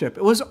fellowship.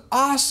 It was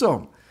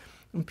awesome.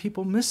 And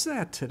people miss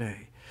that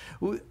today.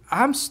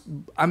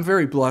 I'm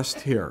very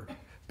blessed here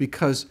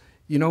because,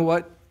 you know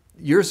what?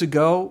 Years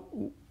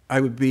ago,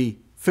 I would be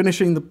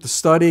finishing the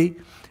study,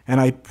 and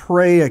I'd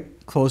pray, I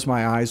close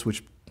my eyes,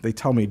 which they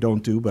tell me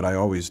don't do, but I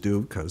always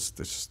do because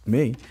it's just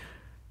me.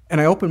 And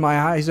I open my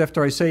eyes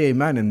after I say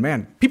amen, and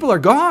man, people are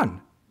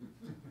gone.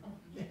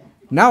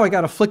 Now I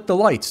got to flick the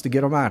lights to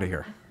get them out of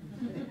here.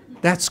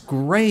 That's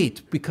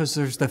great because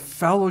there's the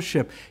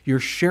fellowship. You're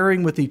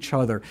sharing with each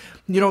other.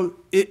 You know,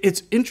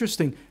 it's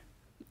interesting.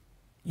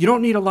 You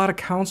don't need a lot of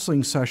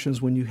counseling sessions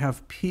when you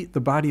have the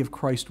body of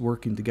Christ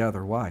working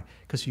together. Why?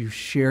 Because you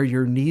share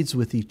your needs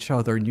with each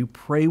other and you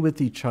pray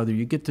with each other.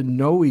 You get to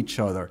know each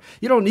other.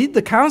 You don't need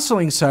the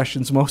counseling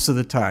sessions most of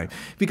the time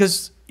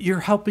because you're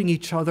helping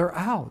each other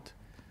out.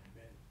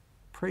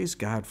 Praise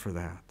God for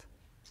that.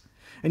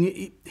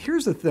 And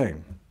here's the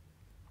thing.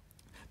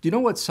 Do you know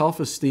what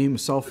self-esteem,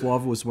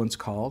 self-love was once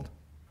called?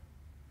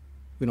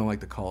 We don't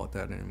like to call it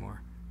that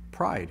anymore.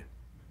 Pride.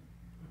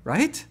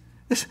 Right?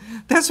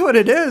 That's what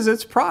it is.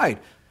 It's pride.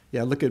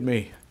 Yeah, look at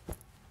me.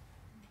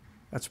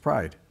 That's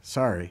pride.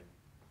 Sorry.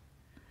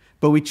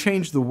 But we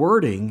changed the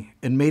wording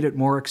and made it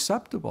more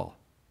acceptable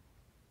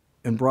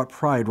and brought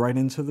pride right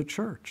into the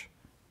church.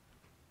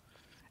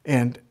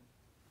 And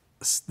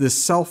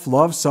this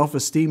self-love,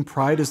 self-esteem,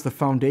 pride is the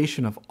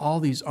foundation of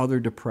all these other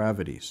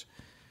depravities.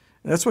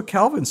 And that's what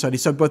Calvin said. He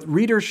said, but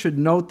readers should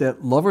note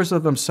that lovers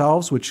of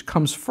themselves, which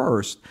comes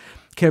first,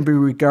 can be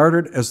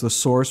regarded as the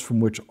source from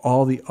which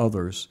all the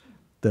others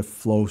that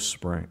follow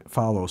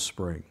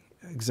spring.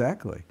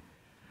 Exactly.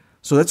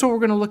 So that's what we're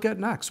going to look at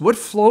next. What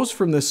flows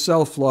from this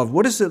self-love?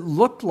 What does it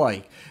look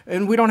like?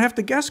 And we don't have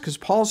to guess because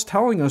Paul's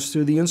telling us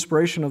through the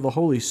inspiration of the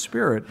Holy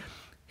Spirit.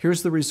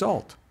 Here's the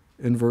result,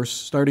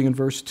 starting in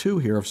verse 2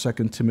 here of 2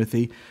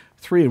 Timothy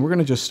 3. And we're going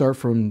to just start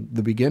from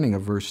the beginning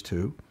of verse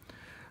 2.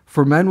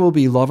 For men will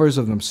be lovers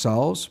of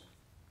themselves,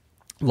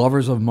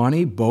 lovers of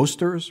money,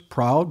 boasters,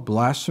 proud,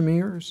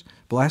 blasphemers,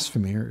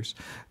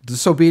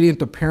 disobedient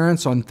to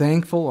parents,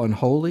 unthankful,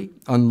 unholy,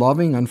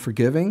 unloving,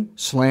 unforgiving,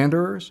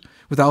 slanderers,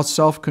 without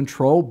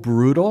self-control,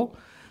 brutal,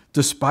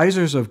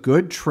 despisers of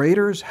good,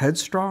 traitors,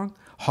 headstrong,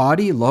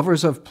 haughty,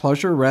 lovers of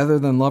pleasure rather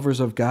than lovers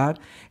of God,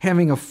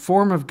 having a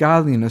form of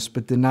godliness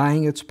but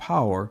denying its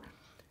power,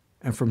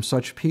 and from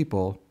such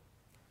people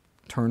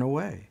turn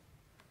away.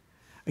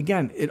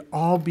 Again, it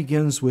all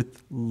begins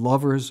with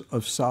lovers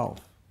of self,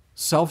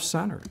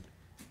 self-centered.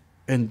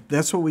 And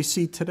that's what we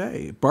see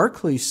today.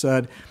 Barclay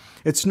said,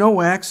 it's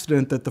no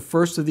accident that the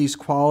first of these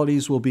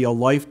qualities will be a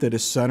life that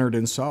is centered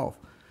in self.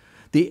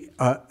 The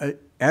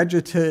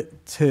adjective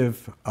used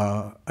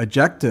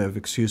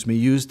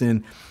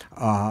in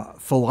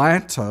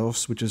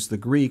philantos, which is the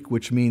Greek,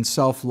 which means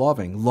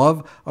self-loving.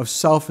 Love of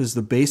self is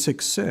the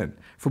basic sin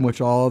from which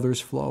all others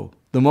flow.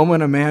 The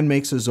moment a man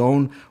makes his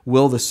own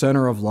will the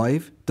center of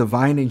life,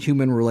 divine and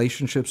human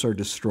relationships are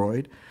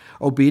destroyed.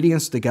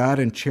 Obedience to God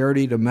and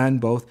charity to men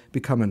both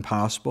become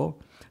impossible.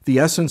 The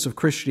essence of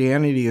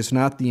Christianity is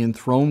not the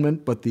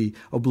enthronement, but the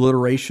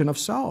obliteration of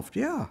self.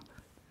 Yeah.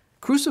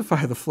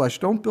 Crucify the flesh.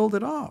 Don't build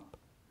it up.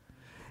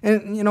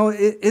 And, you know,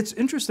 it's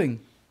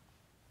interesting.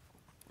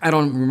 I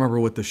don't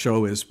remember what the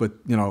show is, but,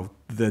 you know,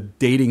 the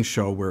dating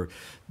show where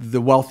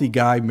the wealthy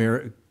guy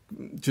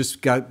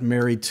just got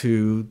married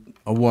to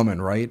a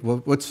woman, right?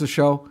 What's the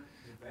show?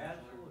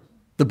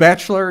 The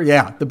Bachelor?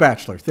 Yeah, The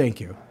Bachelor. Thank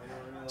you.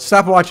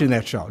 Stop watching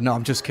that show. No,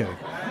 I'm just kidding.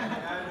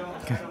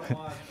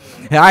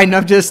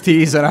 I'm just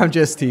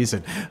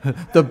teasing.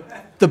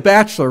 The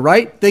Bachelor,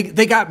 right?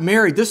 They got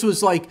married. This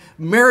was like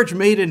marriage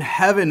made in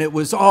heaven. It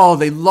was,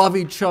 they love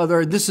each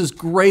other. This is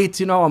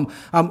great. You know,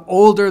 I'm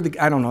older.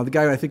 I don't know. The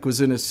guy I think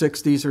was in his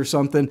 60s or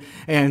something.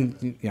 And,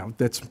 you know,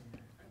 that's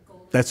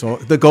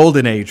the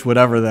golden age,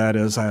 whatever that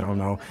is. I don't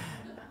know.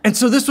 And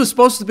so this was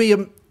supposed to be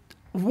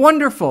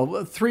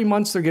wonderful. 3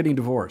 months they're getting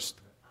divorced.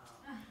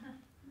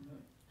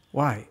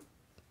 Why?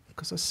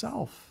 Because of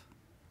self.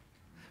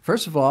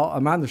 First of all,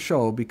 I'm on the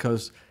show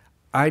because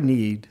I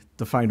need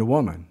to find a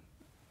woman.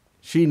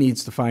 She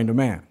needs to find a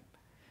man.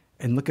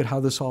 And look at how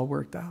this all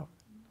worked out.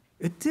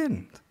 It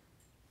didn't.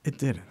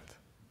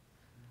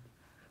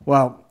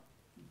 Well,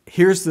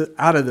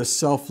 out of this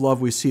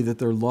self-love, we see that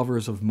they're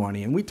lovers of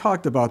money. And we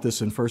talked about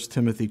this in 1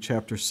 Timothy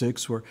chapter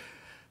 6, where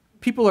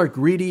People are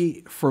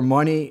greedy for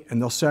money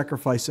and they'll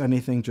sacrifice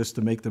anything just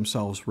to make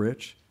themselves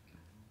rich.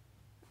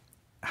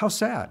 How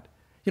sad.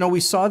 We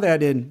saw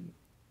that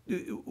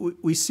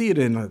we see it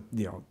in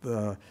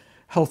the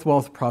health,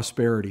 wealth,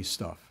 prosperity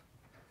stuff.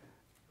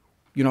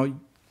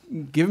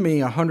 Give me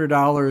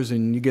 $100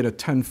 and you get a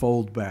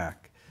tenfold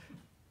back.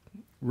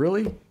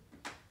 Really?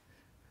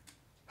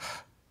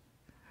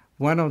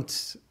 Why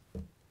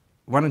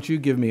don't you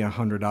give me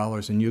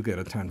 $100 and you get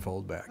a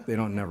tenfold back? They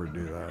don't never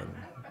do that.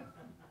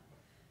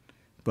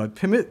 But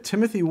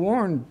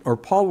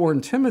Paul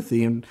warned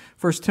Timothy in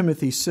 1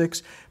 Timothy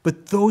 6,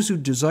 but those who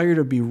desire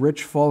to be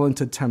rich fall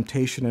into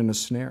temptation and a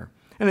snare,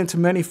 and into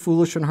many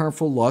foolish and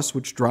harmful lusts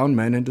which drown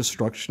men in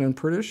destruction and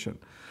perdition.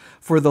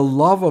 For the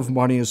love of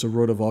money is the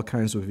root of all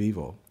kinds of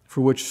evil,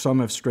 for which some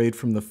have strayed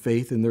from the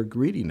faith in their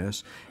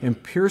greediness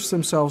and pierced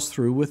themselves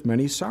through with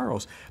many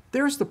sorrows.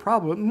 There's the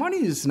problem.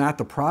 Money is not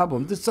the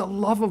problem. It's the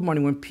love of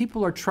money when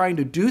people are trying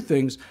to do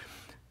things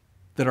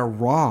that are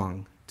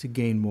wrong to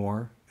gain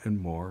more and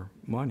more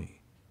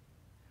money.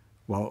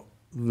 Well,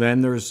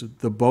 then there's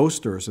the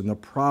boasters and the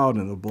proud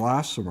and the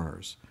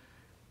blasphemers.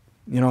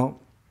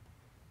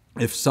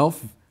 If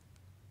self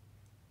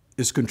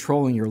is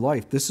controlling your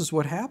life, this is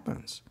what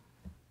happens.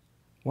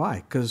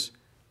 Why? Because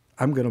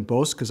I'm going to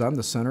boast because I'm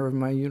the center of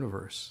my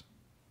universe.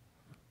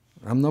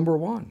 I'm number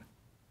one.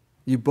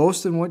 You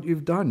boast in what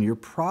you've done. You're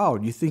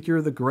proud. You think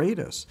you're the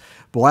greatest.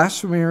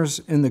 Blasphemers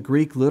in the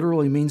Greek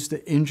literally means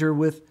to injure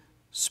with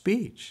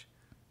speech.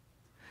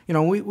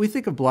 We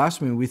think of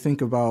blasphemy, we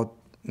think about,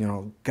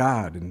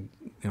 God and,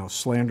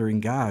 slandering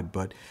God,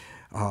 but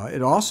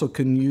it also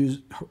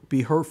can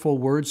be hurtful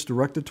words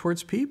directed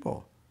towards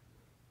people.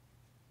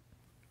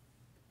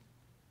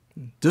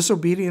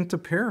 Disobedient to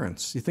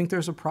parents. You think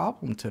there's a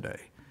problem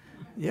today?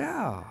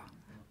 Yeah.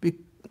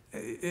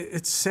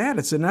 It's sad.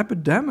 It's an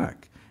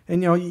epidemic.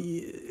 And,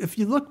 if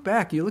you look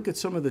back, you look at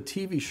some of the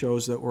TV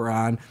shows that were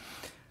on,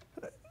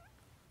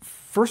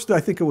 first I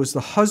think it was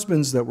the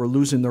husbands that were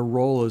losing their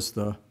role as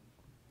the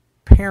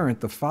parent,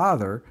 the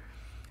father,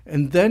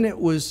 and then it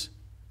was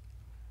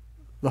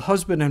the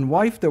husband and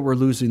wife that were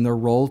losing their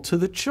role to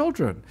the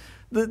children.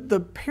 The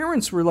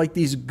parents were like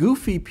these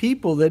goofy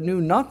people that knew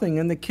nothing,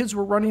 and the kids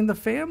were running the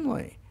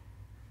family.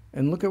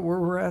 And look at where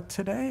we're at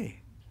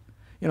today.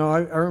 I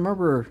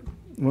remember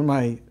when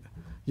my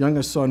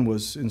youngest son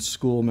was in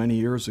school many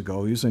years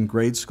ago, he was in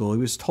grade school, he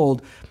was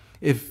told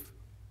if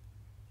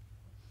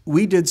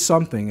we did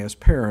something as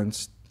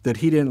parents that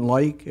he didn't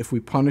like, if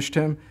we punished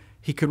him,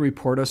 he could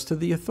report us to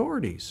the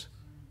authorities.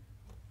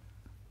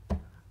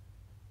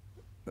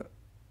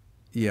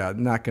 Yeah,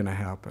 not going to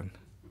happen.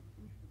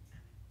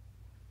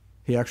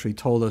 He actually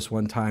told us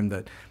one time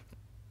that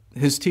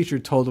his teacher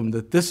told him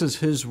that this is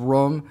his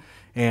room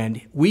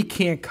and we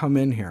can't come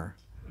in here.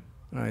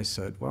 And I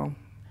said, well,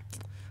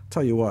 I'll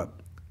tell you what,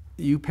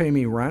 you pay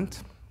me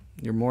rent,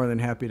 you're more than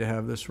happy to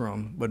have this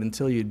room. But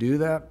until you do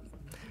that,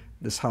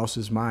 this house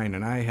is mine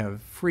and I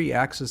have free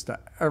access to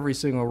every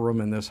single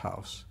room in this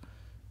house.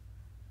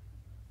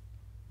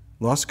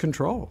 Lost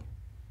control.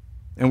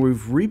 And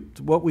we've reaped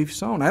what we've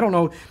sown. I don't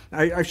know,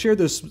 I shared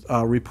this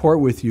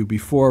report with you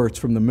before. It's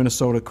from the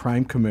Minnesota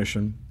Crime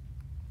Commission.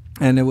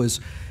 And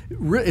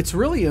it's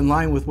really in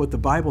line with what the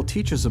Bible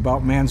teaches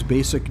about man's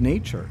basic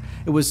nature.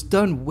 It was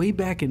done way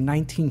back in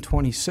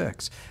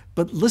 1926.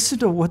 But listen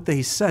to what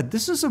they said.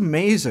 This is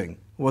amazing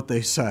what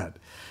they said.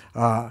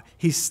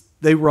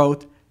 They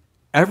wrote,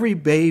 every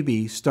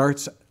baby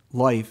starts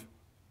life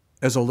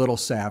as a little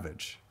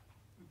savage.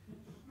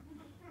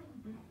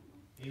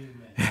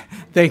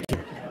 Thank you.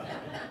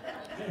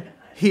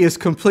 He is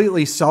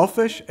completely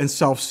selfish and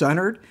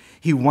self-centered.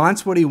 He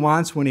wants what he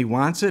wants when he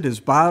wants it, his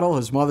bottle,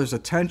 his mother's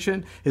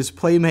attention, his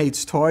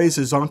playmates' toys,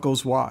 his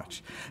uncle's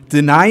watch.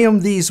 Deny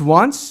him these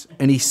once,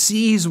 and he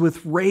sees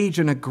with rage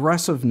and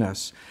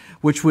aggressiveness,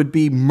 which would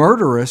be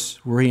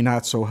murderous were he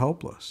not so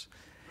helpless.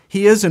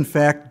 He is, in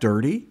fact,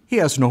 dirty. He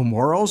has no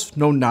morals,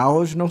 no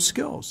knowledge, no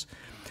skills.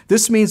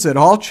 This means that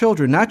all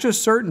children, not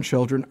just certain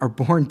children, are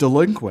born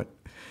delinquent.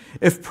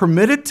 If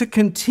permitted to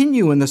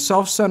continue in the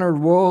self-centered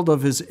world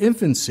of his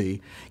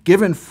infancy,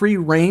 given free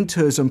rein to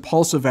his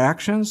impulsive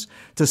actions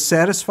to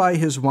satisfy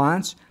his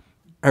wants,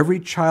 every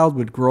child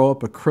would grow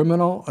up a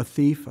criminal, a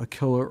thief, a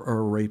killer, or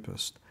a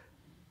rapist.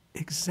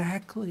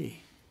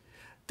 Exactly.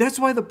 That's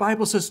why the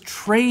Bible says,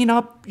 train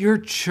up your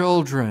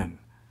children.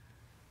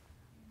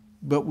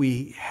 But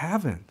we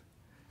haven't.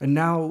 And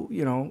now,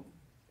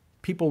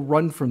 people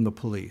run from the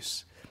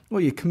police. Well,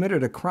 you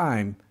committed a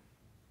crime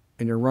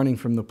and you're running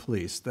from the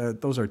police.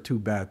 Those are two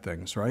bad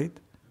things, right?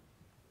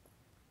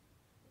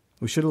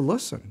 We should have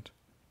listened.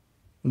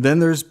 Then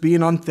there's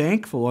being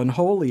unthankful,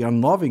 unholy,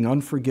 unloving,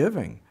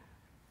 unforgiving.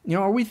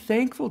 Are we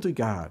thankful to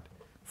God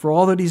for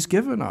all that he's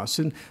given us?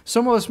 And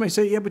some of us may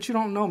say, yeah, but you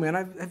don't know, man.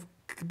 I've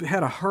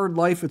had a hard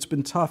life. It's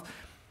been tough.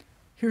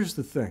 Here's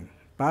the thing.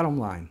 Bottom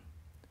line.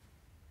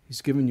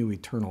 He's given you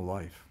eternal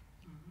life.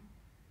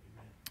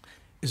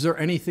 Is there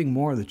anything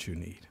more that you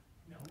need?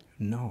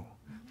 No.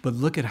 But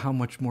look at how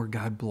much more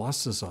God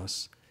blesses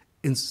us.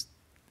 It's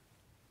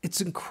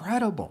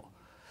incredible.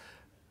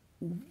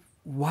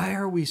 why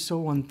are we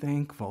so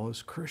unthankful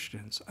as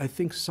Christians? I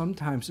think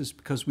sometimes it's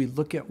because we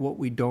look at what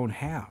we don't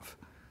have.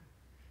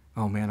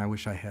 Oh man, I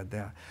wish I had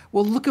that.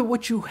 Well, look at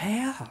what you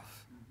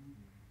have.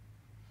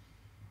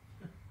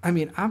 I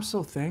mean, I'm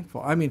so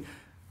thankful. I mean,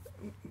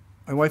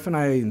 my wife and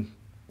I, in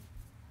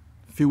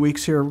a few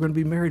weeks here, we're going to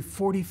be married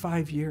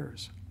 45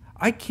 years.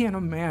 I can't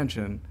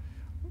imagine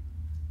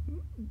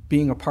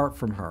being apart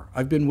from her.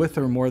 I've been with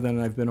her more than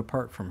I've been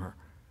apart from her.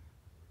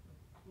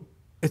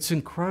 It's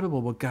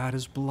incredible what God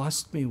has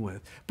blessed me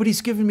with. But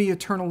he's given me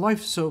eternal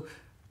life, so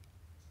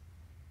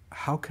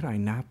how can I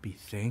not be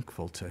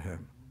thankful to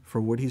him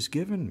for what he's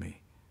given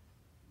me?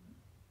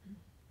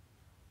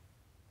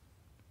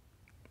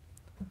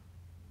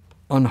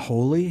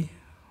 Unholy?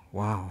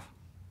 Wow.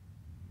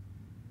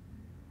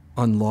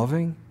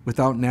 Unloving?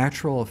 Without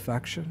natural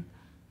affection?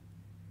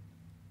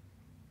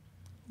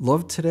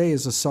 Love today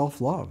is a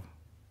self-love.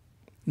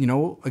 You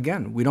know,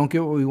 again, we don't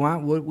get what we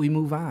want, we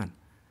move on.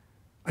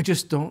 I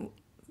just don't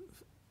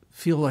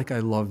feel like I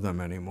love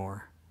them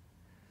anymore.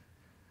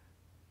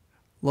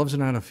 Love's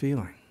not a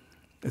feeling.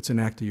 It's an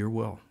act of your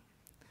will.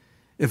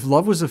 If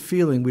love was a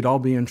feeling, we'd all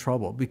be in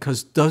trouble,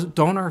 because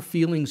don't our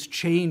feelings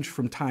change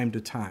from time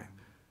to time?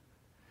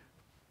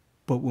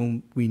 But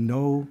when we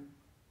know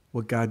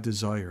what God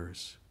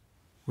desires,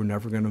 we're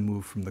never going to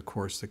move from the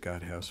course that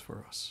God has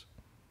for us.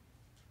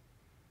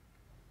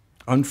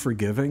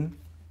 Unforgiving,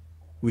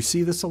 we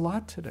see this a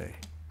lot today.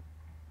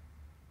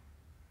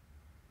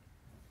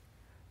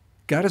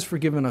 God has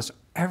forgiven us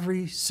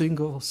every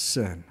single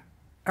sin,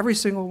 every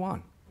single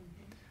one.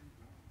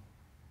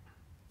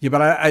 Yeah,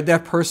 but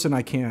that person,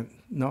 I can't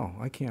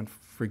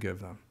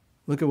forgive them.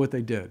 Look at what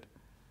they did.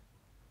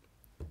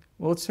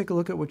 Well, let's take a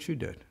look at what you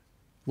did.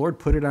 Lord,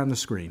 put it on the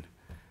screen.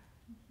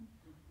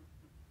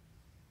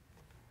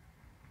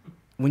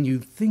 When you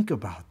think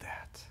about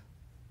that,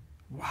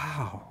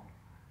 wow,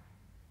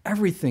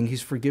 everything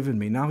he's forgiven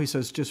me. Now he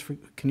says,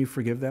 can you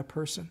forgive that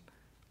person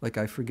like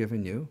I've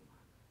forgiven you?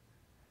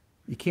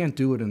 You can't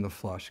do it in the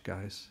flesh,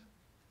 guys.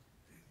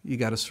 You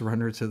got to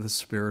surrender to the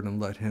Spirit and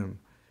let him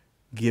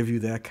give you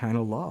that kind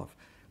of love,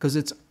 because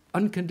it's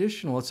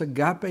unconditional. It's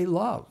agape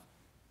love.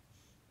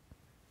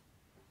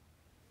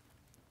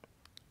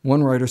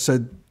 One writer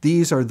said,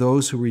 these are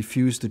those who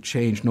refuse to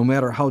change, no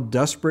matter how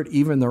desperate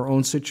even their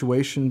own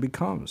situation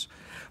becomes,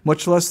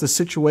 much less the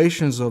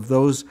situations of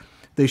those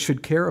they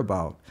should care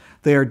about.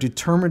 They are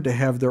determined to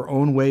have their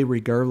own way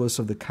regardless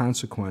of the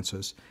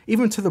consequences,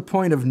 even to the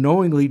point of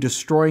knowingly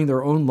destroying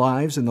their own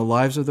lives and the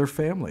lives of their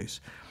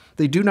families.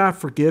 They do not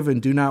forgive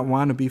and do not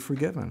want to be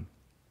forgiven.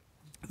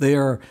 They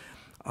are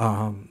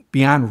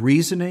beyond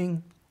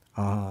reasoning,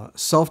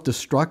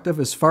 self-destructive.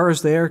 As far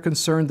as they are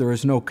concerned, there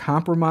is no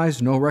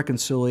compromise, no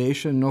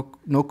reconciliation,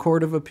 no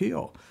court of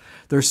appeal.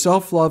 Their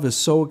self-love is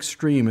so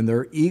extreme and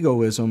their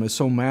egoism is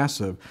so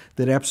massive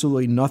that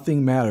absolutely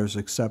nothing matters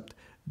except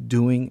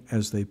doing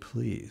as they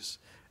please.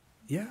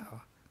 Yeah,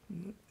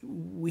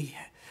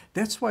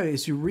 that's why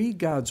as you read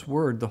God's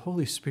word, the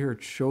Holy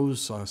Spirit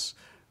shows us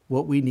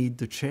what we need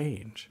to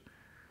change.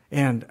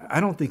 And I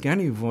don't think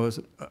any of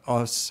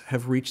us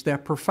have reached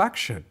that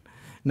perfection,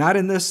 not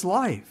in this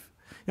life.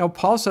 You know,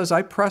 Paul says,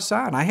 I press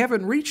on. I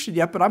haven't reached it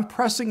yet, but I'm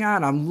pressing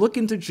on. I'm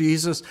looking to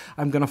Jesus.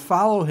 I'm going to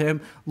follow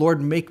him.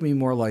 Lord, make me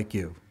more like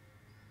you.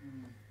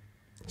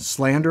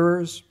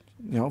 Slanderers,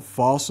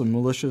 false and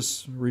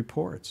malicious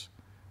reports.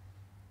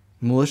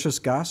 Malicious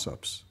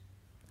gossips.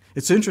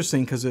 It's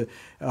interesting because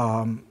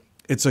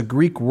it's a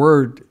Greek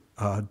word,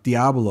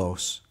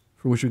 diabolos,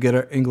 for which we get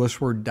our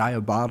English word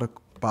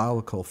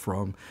diabolical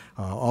from.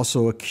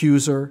 Also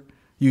accuser,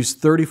 used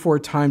 34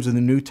 times in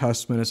the New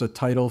Testament as a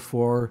title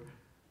for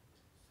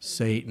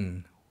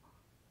Satan.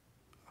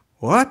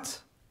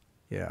 What?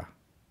 Yeah.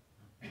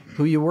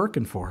 Who you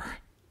working for?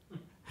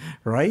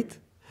 Right?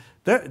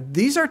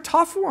 These are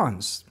tough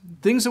ones.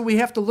 Things that we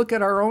have to look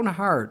at our own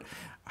heart.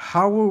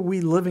 How are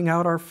we living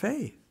out our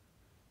faith?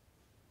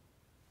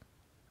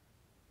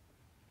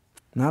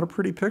 Not a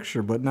pretty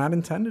picture, but not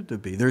intended to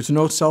be. There's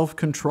no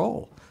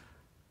self-control.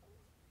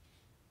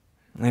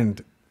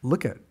 And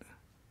look at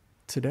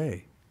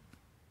today.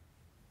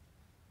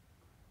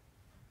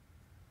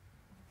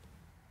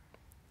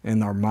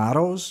 And our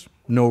mottos,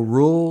 no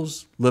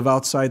rules, live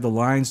outside the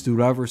lines, do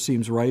whatever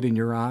seems right in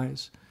your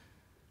eyes.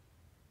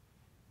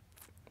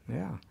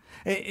 Yeah.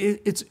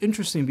 It's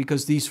interesting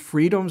because these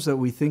freedoms that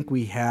we think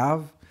we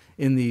have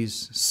in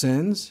these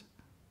sins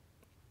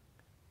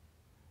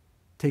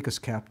take us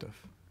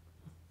captive.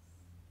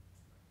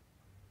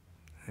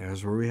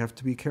 That's where we have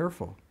to be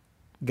careful.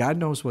 God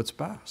knows what's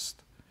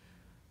best.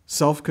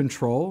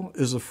 Self-control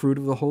is a fruit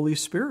of the Holy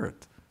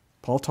Spirit.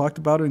 Paul talked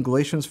about it in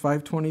Galatians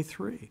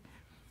 5:23.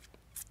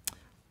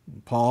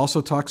 Paul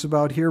also talks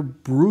about here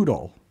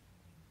brutal.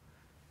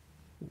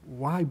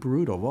 Why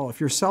brutal? Well,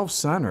 if you're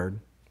self-centered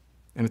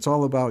and it's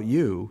all about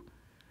you,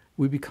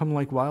 we become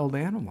like wild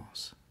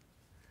animals.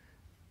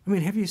 I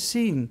mean, have you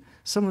seen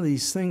some of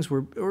these things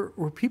where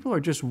people are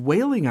just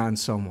wailing on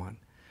someone?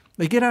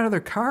 They get out of their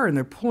car and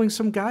they're pulling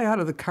some guy out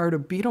of the car to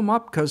beat him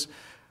up because,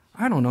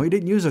 I don't know, he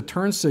didn't use a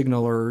turn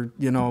signal or,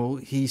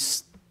 he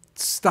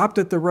stopped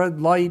at the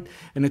red light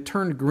and it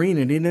turned green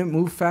and he didn't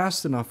move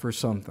fast enough or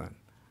something.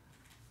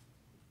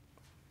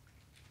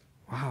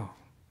 Wow.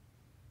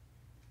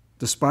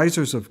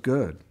 Despisers of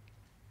good.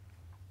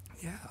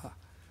 Yeah.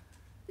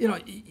 You know,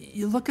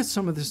 you look at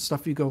some of this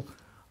stuff, you go,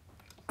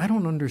 I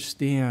don't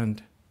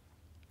understand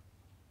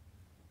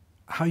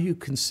how you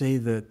can say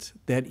that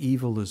that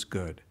evil is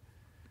good.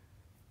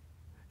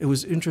 It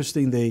was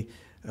interesting, they,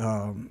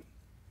 on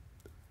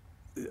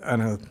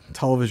a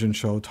television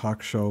show,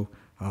 talk show,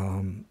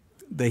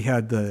 they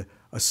had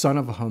a son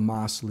of a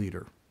Hamas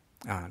leader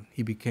on.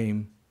 He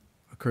became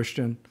a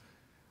Christian,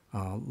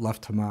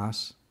 left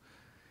Hamas,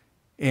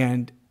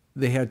 and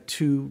they had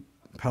 2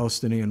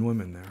 Palestinian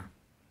women there.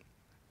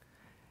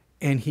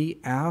 And he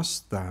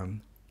asked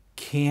them,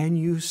 can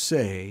you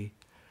say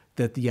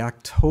that the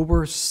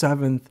October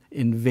 7th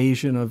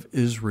invasion of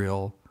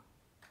Israel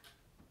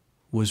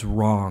was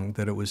wrong,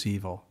 that it was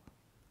evil?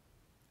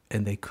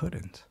 And they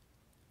couldn't.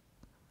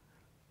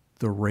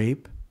 The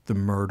rape, the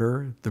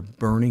murder, the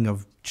burning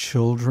of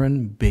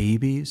children,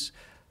 babies,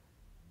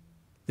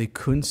 they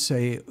couldn't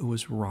say it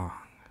was wrong.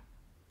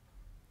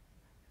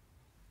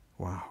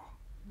 Wow.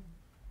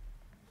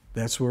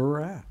 That's where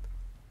we're at.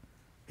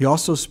 He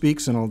also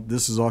speaks, and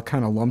this is all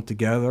kind of lumped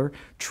together,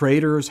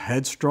 traitors,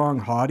 headstrong,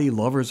 haughty,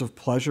 lovers of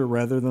pleasure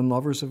rather than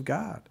lovers of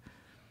God.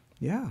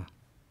 Yeah.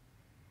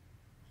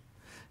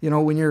 You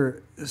know, when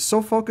you're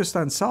so focused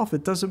on self,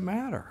 it doesn't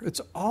matter.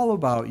 It's all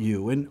about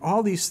you. And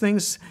all these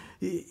things,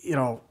 you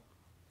know,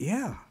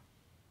 yeah.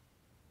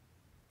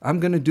 I'm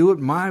going to do it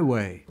my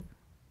way.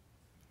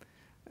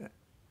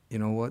 You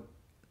know what?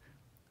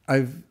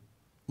 I've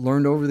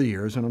learned over the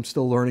years, and I'm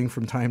still learning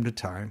from time to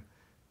time,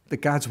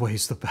 that God's way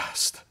is the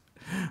best.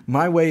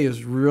 My way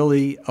is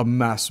really a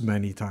mess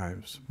many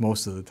times,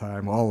 most of the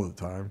time, all of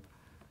the time.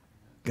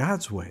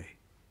 God's way.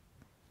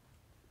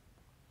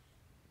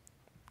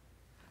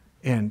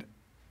 And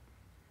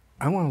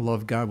I want to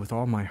love God with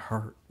all my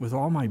heart, with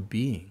all my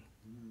being.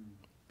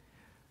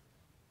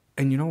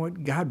 And you know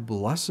what? God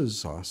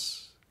blesses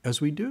us as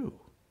we do.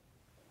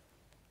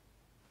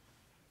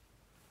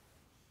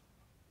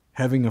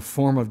 Having a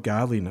form of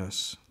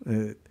godliness,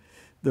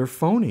 they're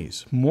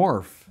phonies,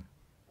 morph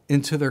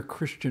into their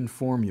Christian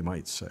form, you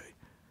might say.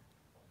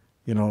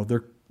 You know,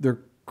 they're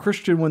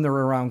Christian when they're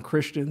around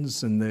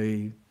Christians, and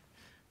they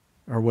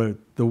are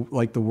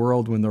like the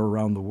world when they're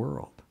around the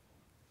world.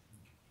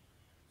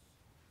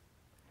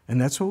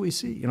 And that's what we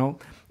see. You know,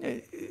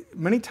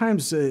 many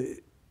times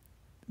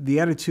the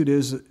attitude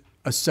is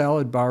a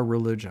salad bar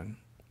religion.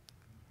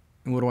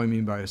 And what do I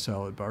mean by a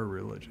salad bar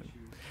religion?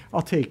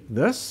 I'll take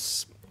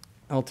this.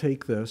 I'll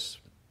take this.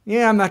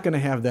 Yeah, I'm not going to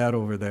have that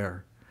over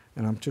there.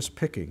 And I'm just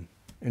picking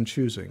and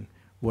choosing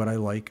what I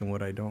like and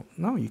what I don't.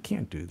 No, you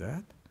can't do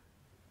that.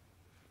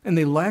 And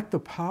they lack the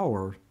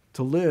power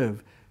to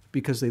live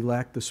because they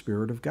lack the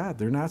Spirit of God.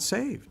 They're not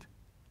saved.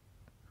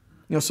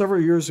 You know,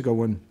 several years ago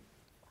when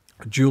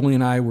Julie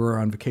and I were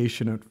on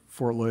vacation at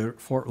Fort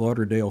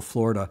Lauderdale,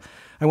 Florida,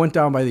 I went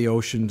down by the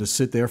ocean to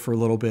sit there for a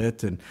little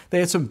bit, and they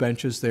had some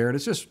benches there, and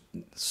it's just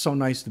so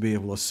nice to be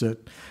able to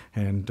sit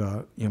and,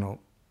 you know,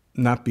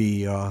 not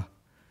be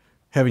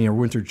having your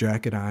winter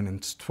jacket on and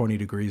it's 20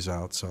 degrees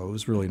out, so it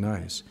was really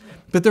nice.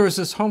 But there was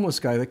this homeless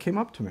guy that came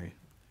up to me,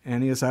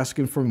 and he was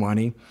asking for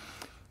money.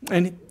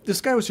 And this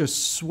guy was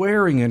just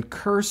swearing and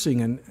cursing,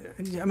 and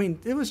I mean,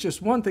 it was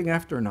just one thing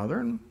after another,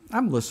 and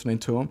I'm listening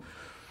to him.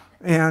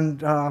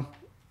 And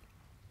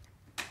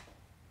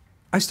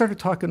I started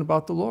talking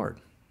about the Lord.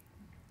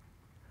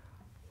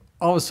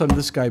 All of a sudden,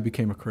 this guy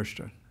became a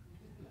Christian.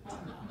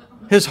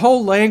 His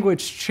whole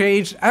language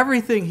changed.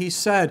 Everything he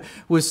said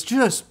was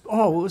just,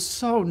 oh, it was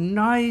so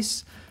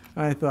nice.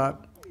 And I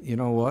thought, you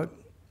know what?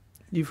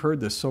 You've heard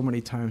this so many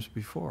times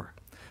before,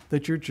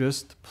 that you're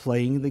just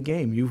playing the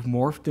game. You've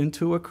morphed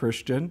into a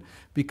Christian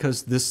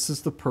because this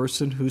is the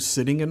person who's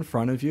sitting in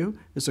front of you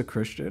is a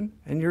Christian,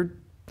 and you're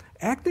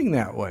acting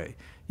that way.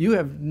 You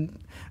have, and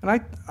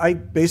I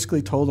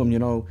basically told him, you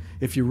know,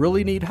 if you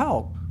really need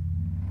help,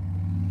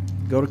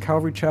 go to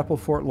Calvary Chapel,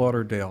 Fort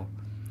Lauderdale.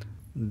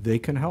 They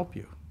can help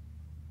you.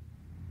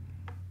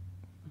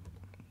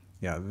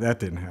 Yeah, that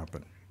didn't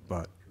happen.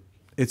 But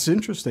it's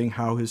interesting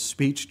how his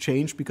speech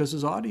changed because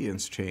his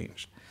audience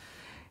changed.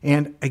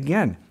 And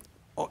again,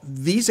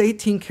 these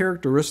 18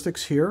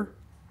 characteristics here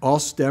all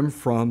stem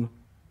from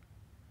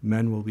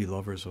men will be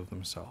lovers of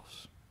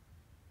themselves.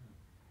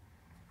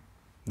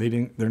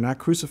 They're not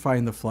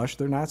crucifying the flesh.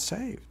 They're not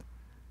saved.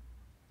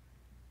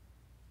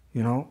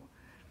 You know,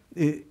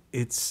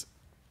 it's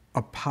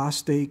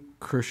apostate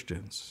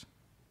Christians.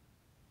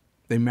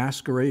 They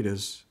masquerade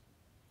as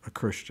a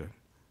Christian.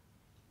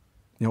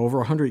 You know, over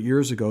 100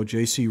 years ago,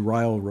 J.C.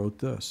 Ryle wrote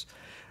this: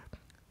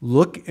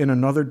 look in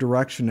another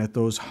direction at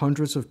those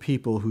hundreds of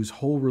people whose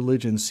whole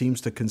religion seems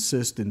to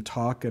consist in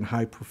talk and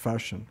high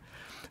profession.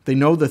 They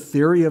know the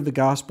theory of the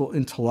gospel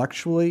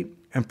intellectually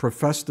and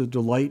profess to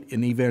delight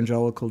in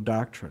evangelical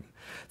doctrine.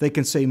 They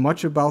can say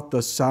much about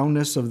the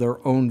soundness of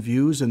their own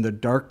views and the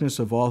darkness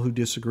of all who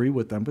disagree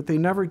with them, but they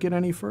never get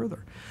any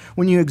further.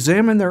 When you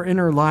examine their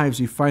inner lives,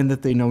 you find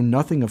that they know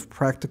nothing of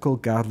practical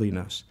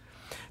godliness.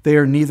 They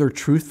are neither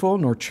truthful,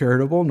 nor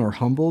charitable, nor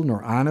humble,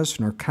 nor honest,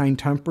 nor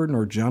kind-tempered,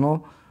 nor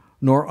gentle,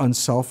 nor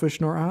unselfish,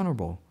 nor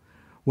honorable.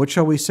 What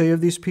shall we say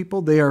of these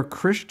people? They are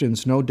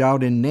Christians, no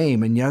doubt in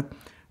name, and yet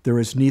there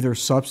is neither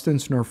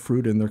substance nor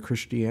fruit in their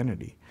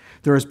Christianity.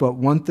 There is but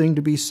one thing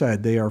to be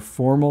said. They are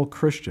formal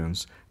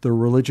Christians. Their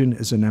religion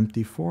is an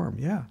empty form.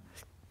 Yeah.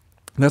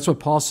 That's what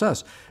Paul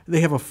says.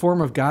 They have a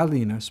form of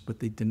godliness, but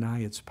they deny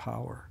its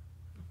power.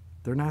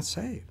 They're not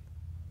saved.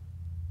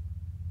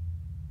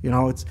 You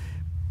know,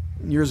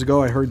 years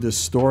ago I heard this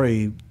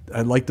story.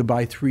 I'd like to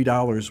buy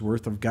 $3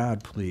 worth of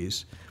God,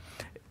 please.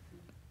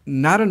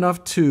 Not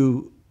enough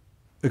to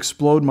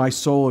explode my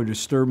soul or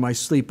disturb my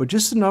sleep, but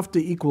just enough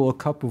to equal a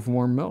cup of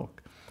warm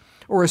milk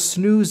or a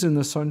snooze in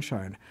the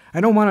sunshine.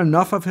 I don't want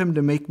enough of him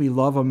to make me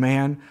love a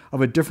man of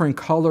a different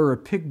color or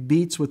pick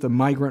beets with a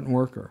migrant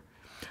worker.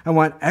 I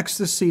want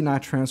ecstasy,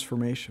 not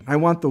transformation. I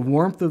want the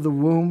warmth of the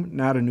womb,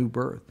 not a new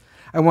birth.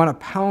 I want a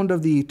pound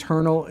of the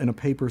eternal in a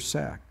paper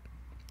sack.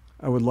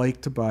 I would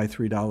like to buy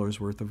 $3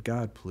 worth of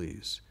God,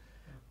 please.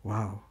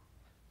 Wow.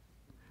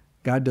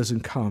 God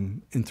doesn't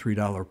come in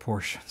 $3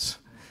 portions.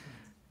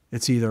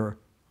 It's either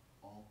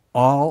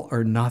all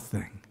or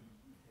nothing.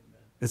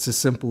 It's as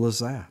simple as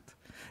that.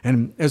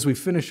 And as we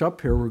finish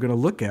up here, we're going to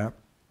look at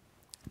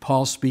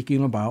Paul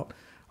speaking about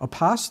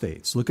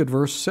apostates. Look at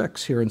verse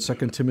 6 here in 2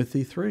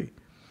 Timothy 3.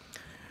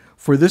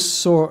 For of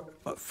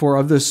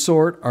this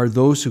sort are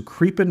those who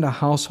creep into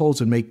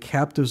households and make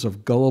captives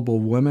of gullible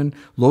women,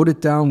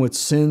 loaded down with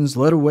sins,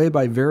 led away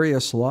by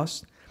various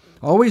lusts,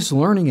 always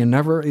learning and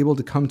never able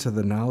to come to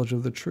the knowledge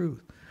of the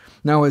truth.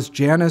 Now, as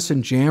Jannes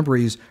and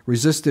Jambres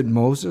resisted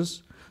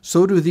Moses,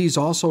 so do these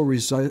also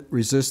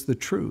resist the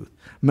truth.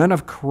 Men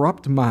of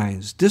corrupt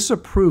minds,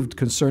 disapproved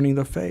concerning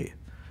the faith.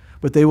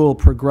 But they will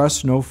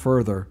progress no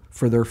further,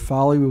 for their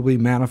folly will be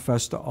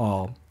manifest to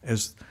all,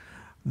 as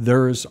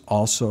theirs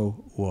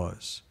also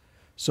was.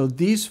 So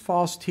these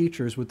false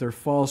teachers with their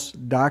false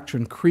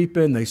doctrine creep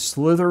in, they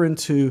slither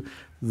into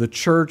the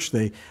church,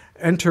 they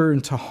enter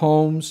into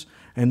homes,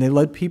 and they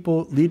lead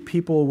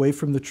people away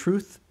from the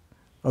truth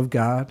of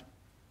God,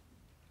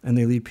 and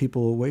they lead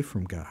people away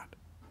from God.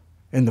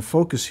 And the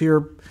focus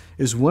here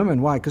is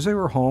women. Why? Because they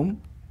were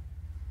home,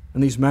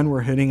 and these men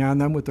were hitting on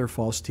them with their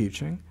false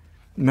teaching.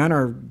 Men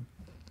are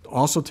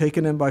also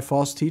taken in by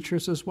false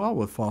teachers as well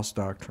with false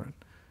doctrine.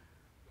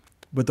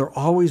 But they're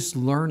always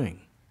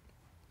learning,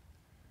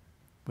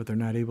 but they're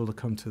not able to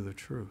come to the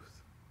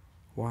truth.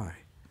 Why?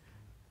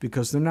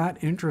 Because they're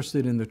not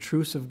interested in the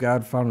truths of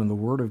God found in the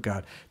Word of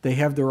God. They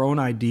have their own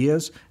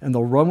ideas, and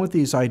they'll run with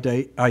these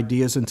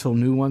ideas until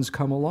new ones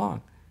come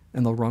along,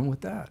 and they'll run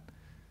with that.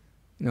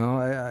 You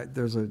know,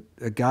 there's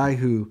a guy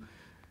who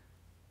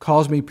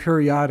calls me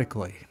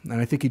periodically, and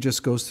I think he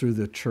just goes through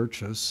the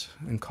churches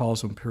and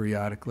calls them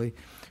periodically,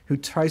 who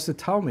tries to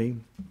tell me,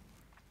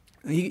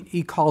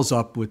 he calls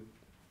up with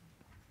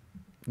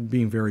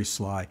being very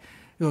sly.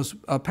 He goes,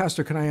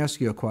 Pastor, can I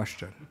ask you a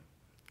question?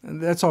 And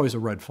that's always a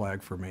red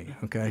flag for me,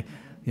 okay?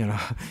 You know,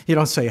 you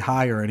don't say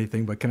hi or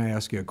anything, but can I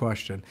ask you a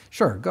question?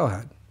 Sure, go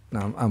ahead.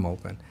 No, I'm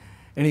open.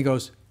 And he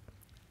goes,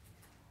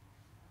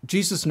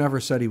 Jesus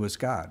never said he was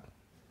God.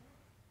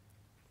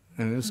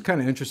 And it was kind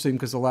of interesting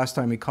because the last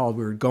time he called,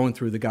 we were going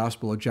through the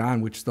Gospel of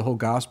John, which the whole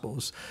Gospel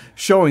is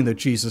showing that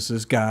Jesus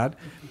is God.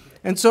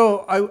 And so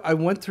I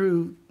went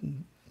through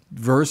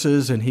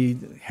verses, and he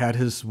had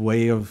his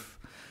way of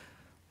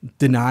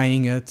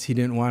denying it. He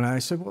didn't want to. I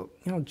said, well,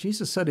 you know,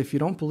 Jesus said, if you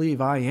don't believe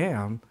I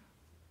am,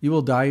 you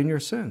will die in your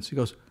sins. He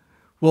goes,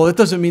 well, it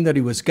doesn't mean that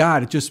he was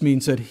God. It just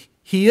means that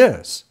he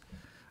is.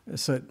 I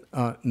said,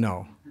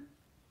 no.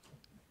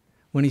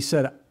 When he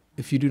said,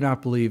 if you do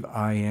not believe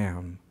I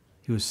am,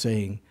 he was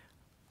saying,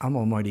 I'm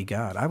Almighty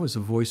God. I was a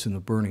voice in the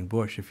burning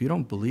bush. If you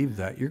don't believe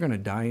that, you're going to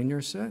die in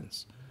your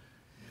sins.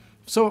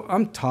 So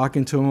I'm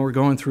talking to him. We're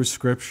going through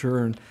Scripture.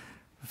 And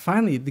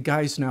finally, the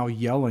guy's now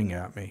yelling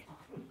at me.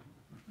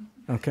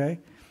 Okay?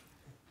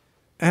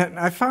 And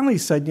I finally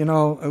said, you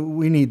know,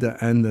 we need to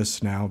end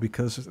this now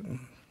because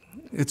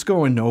it's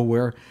going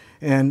nowhere.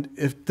 And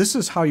if this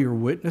is how you're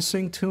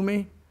witnessing to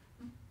me,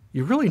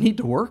 you really need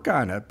to work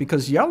on it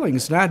because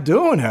yelling's not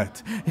doing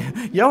it.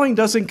 Yelling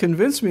doesn't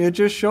convince me. It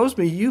just shows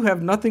me you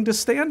have nothing to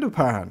stand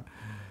upon.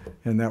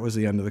 And that was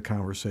the end of the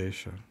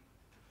conversation.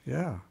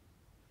 Yeah.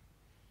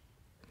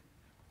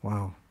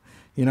 Wow.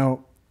 You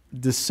know,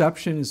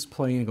 deception is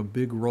playing a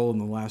big role in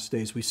the last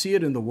days. We see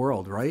it in the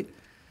world, right?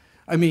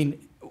 I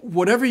mean,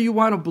 whatever you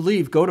want to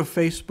believe, go to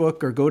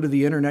Facebook or go to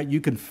the internet,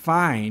 you can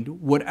find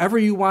whatever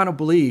you want to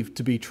believe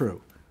to be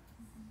true.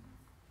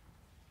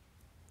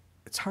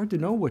 It's hard to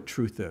know what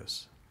truth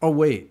is. Oh,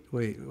 wait,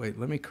 let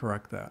me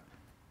correct that.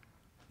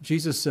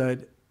 Jesus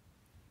said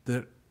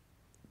that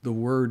the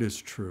Word is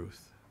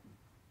truth.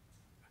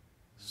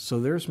 So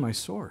there's my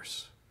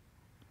source.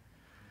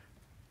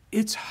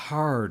 It's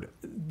hard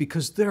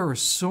because there are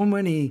so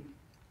many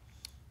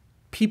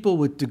people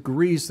with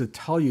degrees that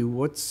tell you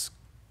what's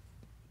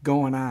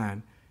going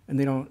on,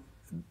 and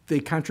they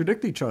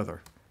contradict each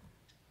other.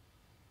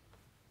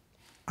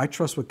 I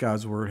trust what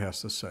God's word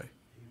has to say.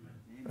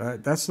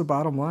 That's the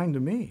bottom line to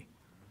me.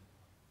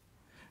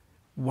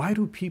 Why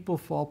do people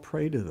fall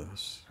prey to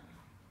this?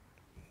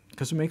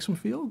 Because it makes them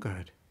feel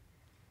good.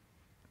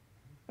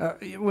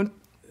 When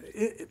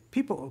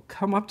people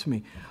come up to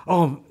me,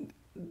 oh,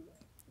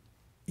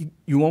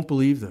 you won't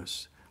believe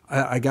this.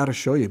 I got to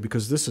show you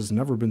because this has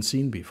never been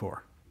seen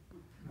before.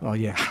 Oh,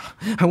 yeah.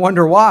 I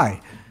wonder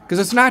why. Because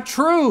it's not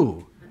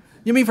true.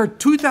 You mean for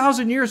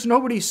 2,000 years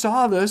nobody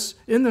saw this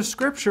in the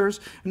scriptures,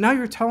 and now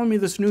you're telling me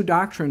this new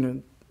doctrine?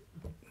 And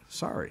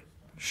sorry,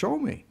 show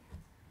me.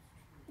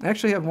 I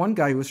actually have one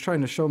guy who was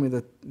trying to show me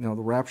that the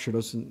rapture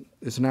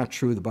is not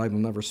true. The Bible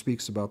never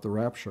speaks about the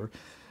rapture.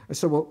 I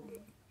said, well,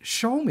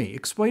 show me,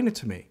 explain it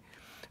to me.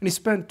 And he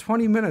spent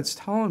 20 minutes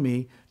telling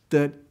me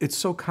that it's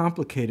so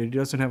complicated he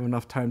doesn't have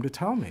enough time to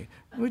tell me.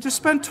 We just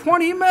spent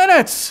 20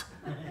 minutes.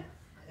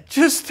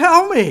 Just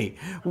tell me,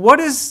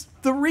 what is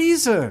the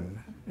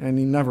reason? And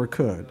he never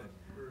could.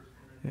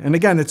 And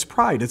again, it's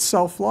pride, it's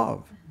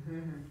self-love.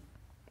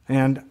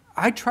 And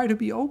I try to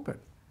be open.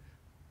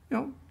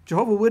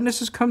 Jehovah's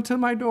Witnesses come to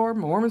my door,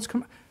 Mormons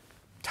come.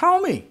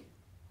 Tell me.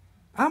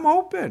 I'm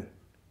open.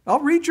 I'll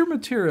read your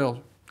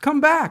material.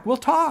 Come back, we'll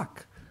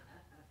talk.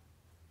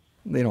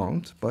 They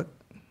don't, but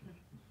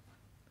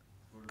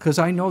because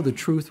I know the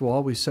truth will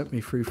always set me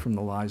free from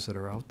the lies that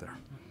are out there.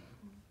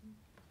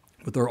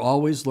 But they're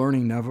always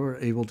learning, never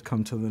able to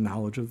come to the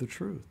knowledge of the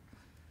truth.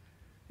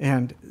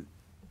 And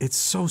it's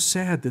so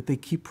sad that they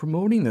keep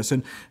promoting this.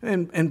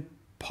 And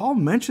Paul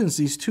mentions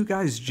these two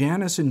guys,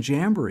 Jannes and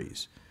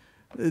Jambres,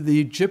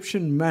 the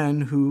Egyptian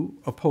men who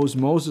opposed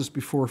Moses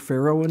before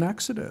Pharaoh in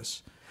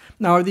Exodus.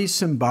 Now, are these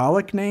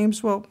symbolic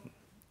names? Well,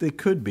 they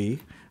could be.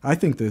 I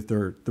think that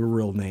they're the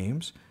real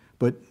names.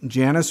 But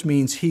Jannes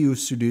means he who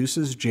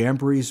seduces.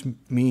 Jambres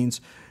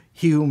means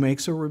he who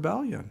makes a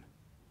rebellion.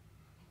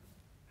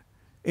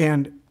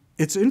 And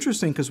it's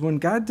interesting because when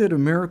God did a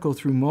miracle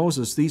through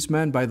Moses, these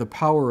men, by the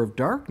power of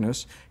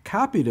darkness,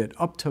 copied it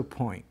up to a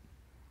point.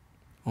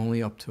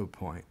 Only up to a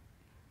point.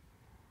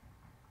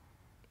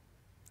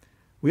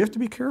 We have to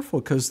be careful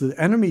because the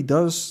enemy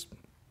does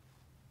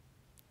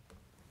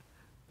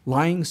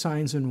lying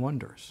signs and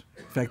wonders.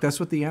 In fact, that's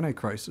what the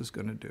Antichrist is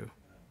going to do.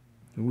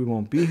 And we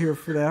won't be here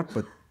for that,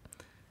 but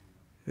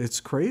it's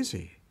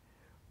crazy.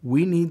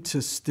 We need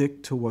to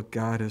stick to what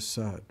God has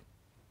said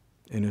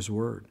in His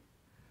Word.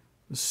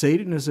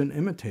 Satan is an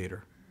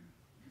imitator.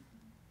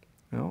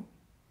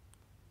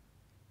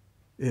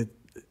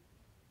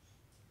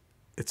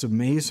 It's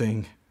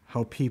amazing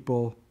how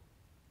people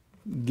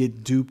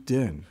get duped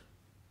in.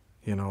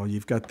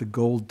 You've got the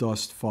gold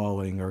dust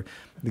falling, or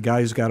the guy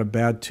who's got a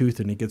bad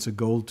tooth and he gets a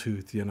gold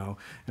tooth,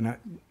 And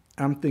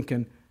I'm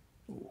thinking,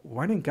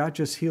 why didn't God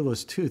just heal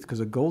his tooth?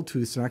 Because a gold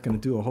tooth's not going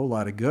to do a whole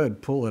lot of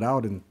good. Pull it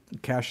out and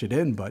cash it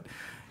in, but,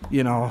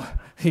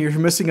 you're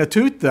missing a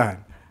tooth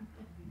then.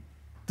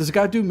 Does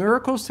God do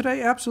miracles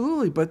today?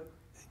 Absolutely, but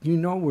you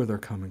know where they're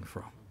coming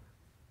from.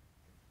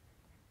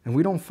 And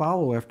we don't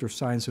follow after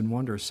signs and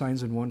wonders.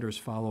 Signs and wonders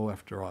follow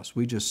after us.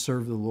 We just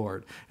serve the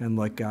Lord and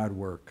let God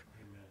work.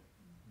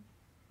 Amen.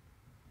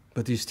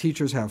 But these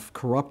teachers have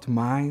corrupt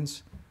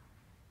minds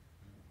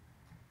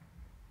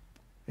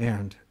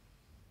and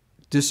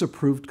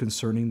disapproved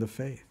concerning the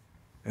faith.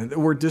 And the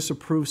word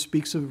disapproved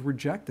speaks of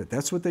rejected.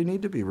 That's what they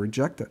need to be,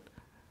 rejected.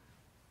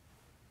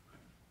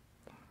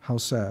 How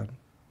sad.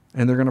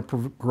 And they're going to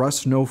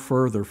progress no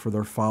further, for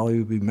their folly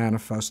will be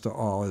manifest to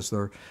all, as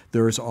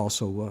theirs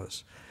also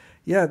was.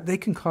 Yeah, they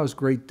can cause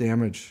great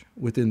damage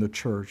within the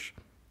church.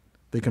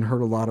 They can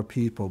hurt a lot of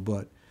people,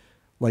 but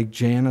like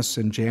Jannes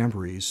and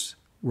Jambres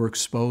were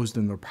exposed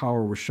and their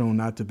power was shown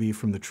not to be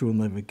from the true and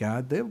living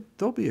God,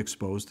 they'll be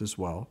exposed as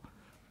well.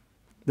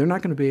 They're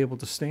not going to be able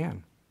to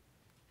stand.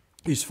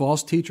 These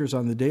false teachers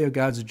on the day of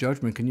God's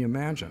judgment, can you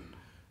imagine?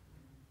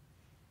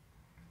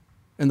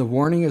 And the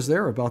warning is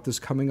there about this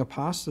coming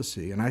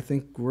apostasy, and I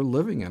think we're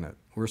living in it.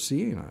 We're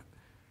seeing it.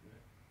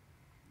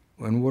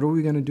 And what are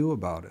we going to do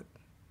about it?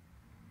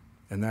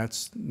 And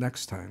that's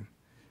next time,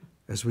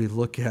 as we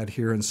look at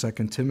here in 2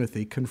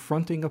 Timothy,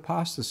 confronting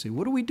apostasy.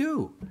 What do we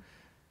do?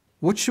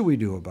 What should we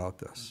do about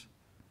this?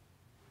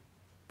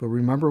 But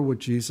remember what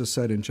Jesus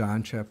said in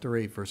John chapter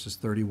 8, verses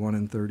 31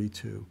 and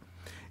 32.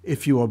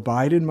 If you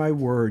abide in my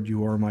word,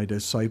 you are my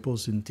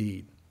disciples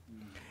indeed.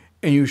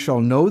 And you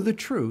shall know the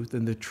truth,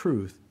 and the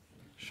truth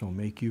shall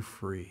make you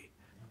free.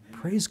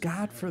 Praise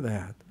God for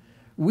that.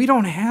 We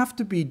don't have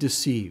to be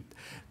deceived.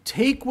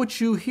 Take what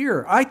you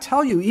hear. I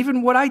tell you,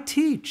 even what I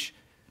teach,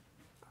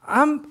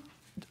 I'm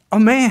a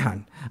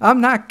man.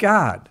 I'm not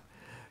God.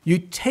 You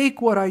take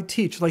what I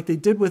teach, like they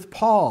did with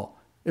Paul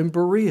in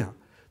Berea.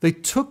 They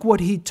took what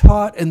he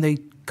taught and they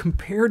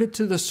compared it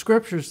to the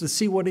scriptures to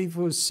see what he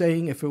was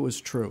saying, if it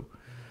was true.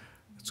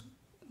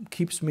 It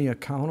keeps me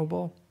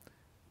accountable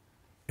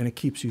and it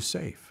keeps you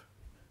safe.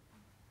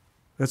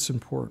 That's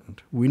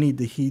important. We need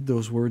to heed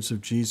those words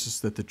of Jesus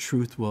that the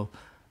truth will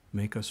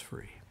make us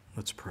free.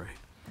 Let's pray.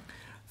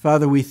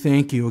 Father, we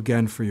thank you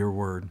again for your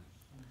word.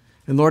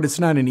 And Lord, it's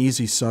not an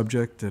easy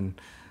subject, and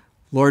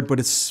Lord, but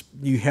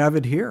you have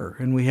it here,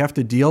 and we have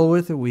to deal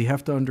with it. We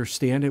have to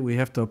understand it. We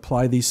have to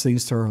apply these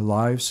things to our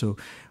lives so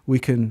we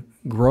can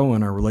grow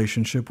in our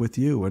relationship with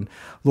you. And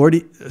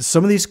Lord,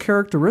 some of these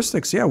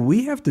characteristics,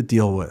 we have to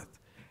deal with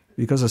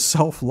because of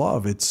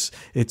self-love.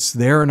 It's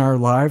there in our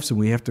lives, and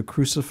we have to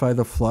crucify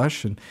the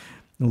flesh. And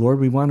Lord,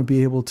 we want to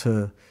be able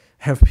to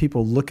have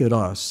people look at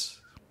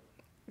us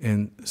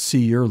and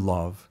see your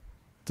love,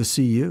 to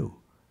see you.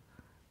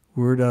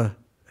 We're to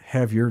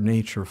have your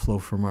nature flow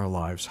from our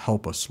lives.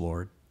 Help us,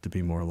 Lord, to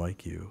be more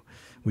like you.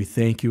 We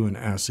thank you and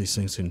ask these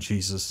things in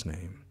Jesus'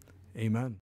 name. Amen.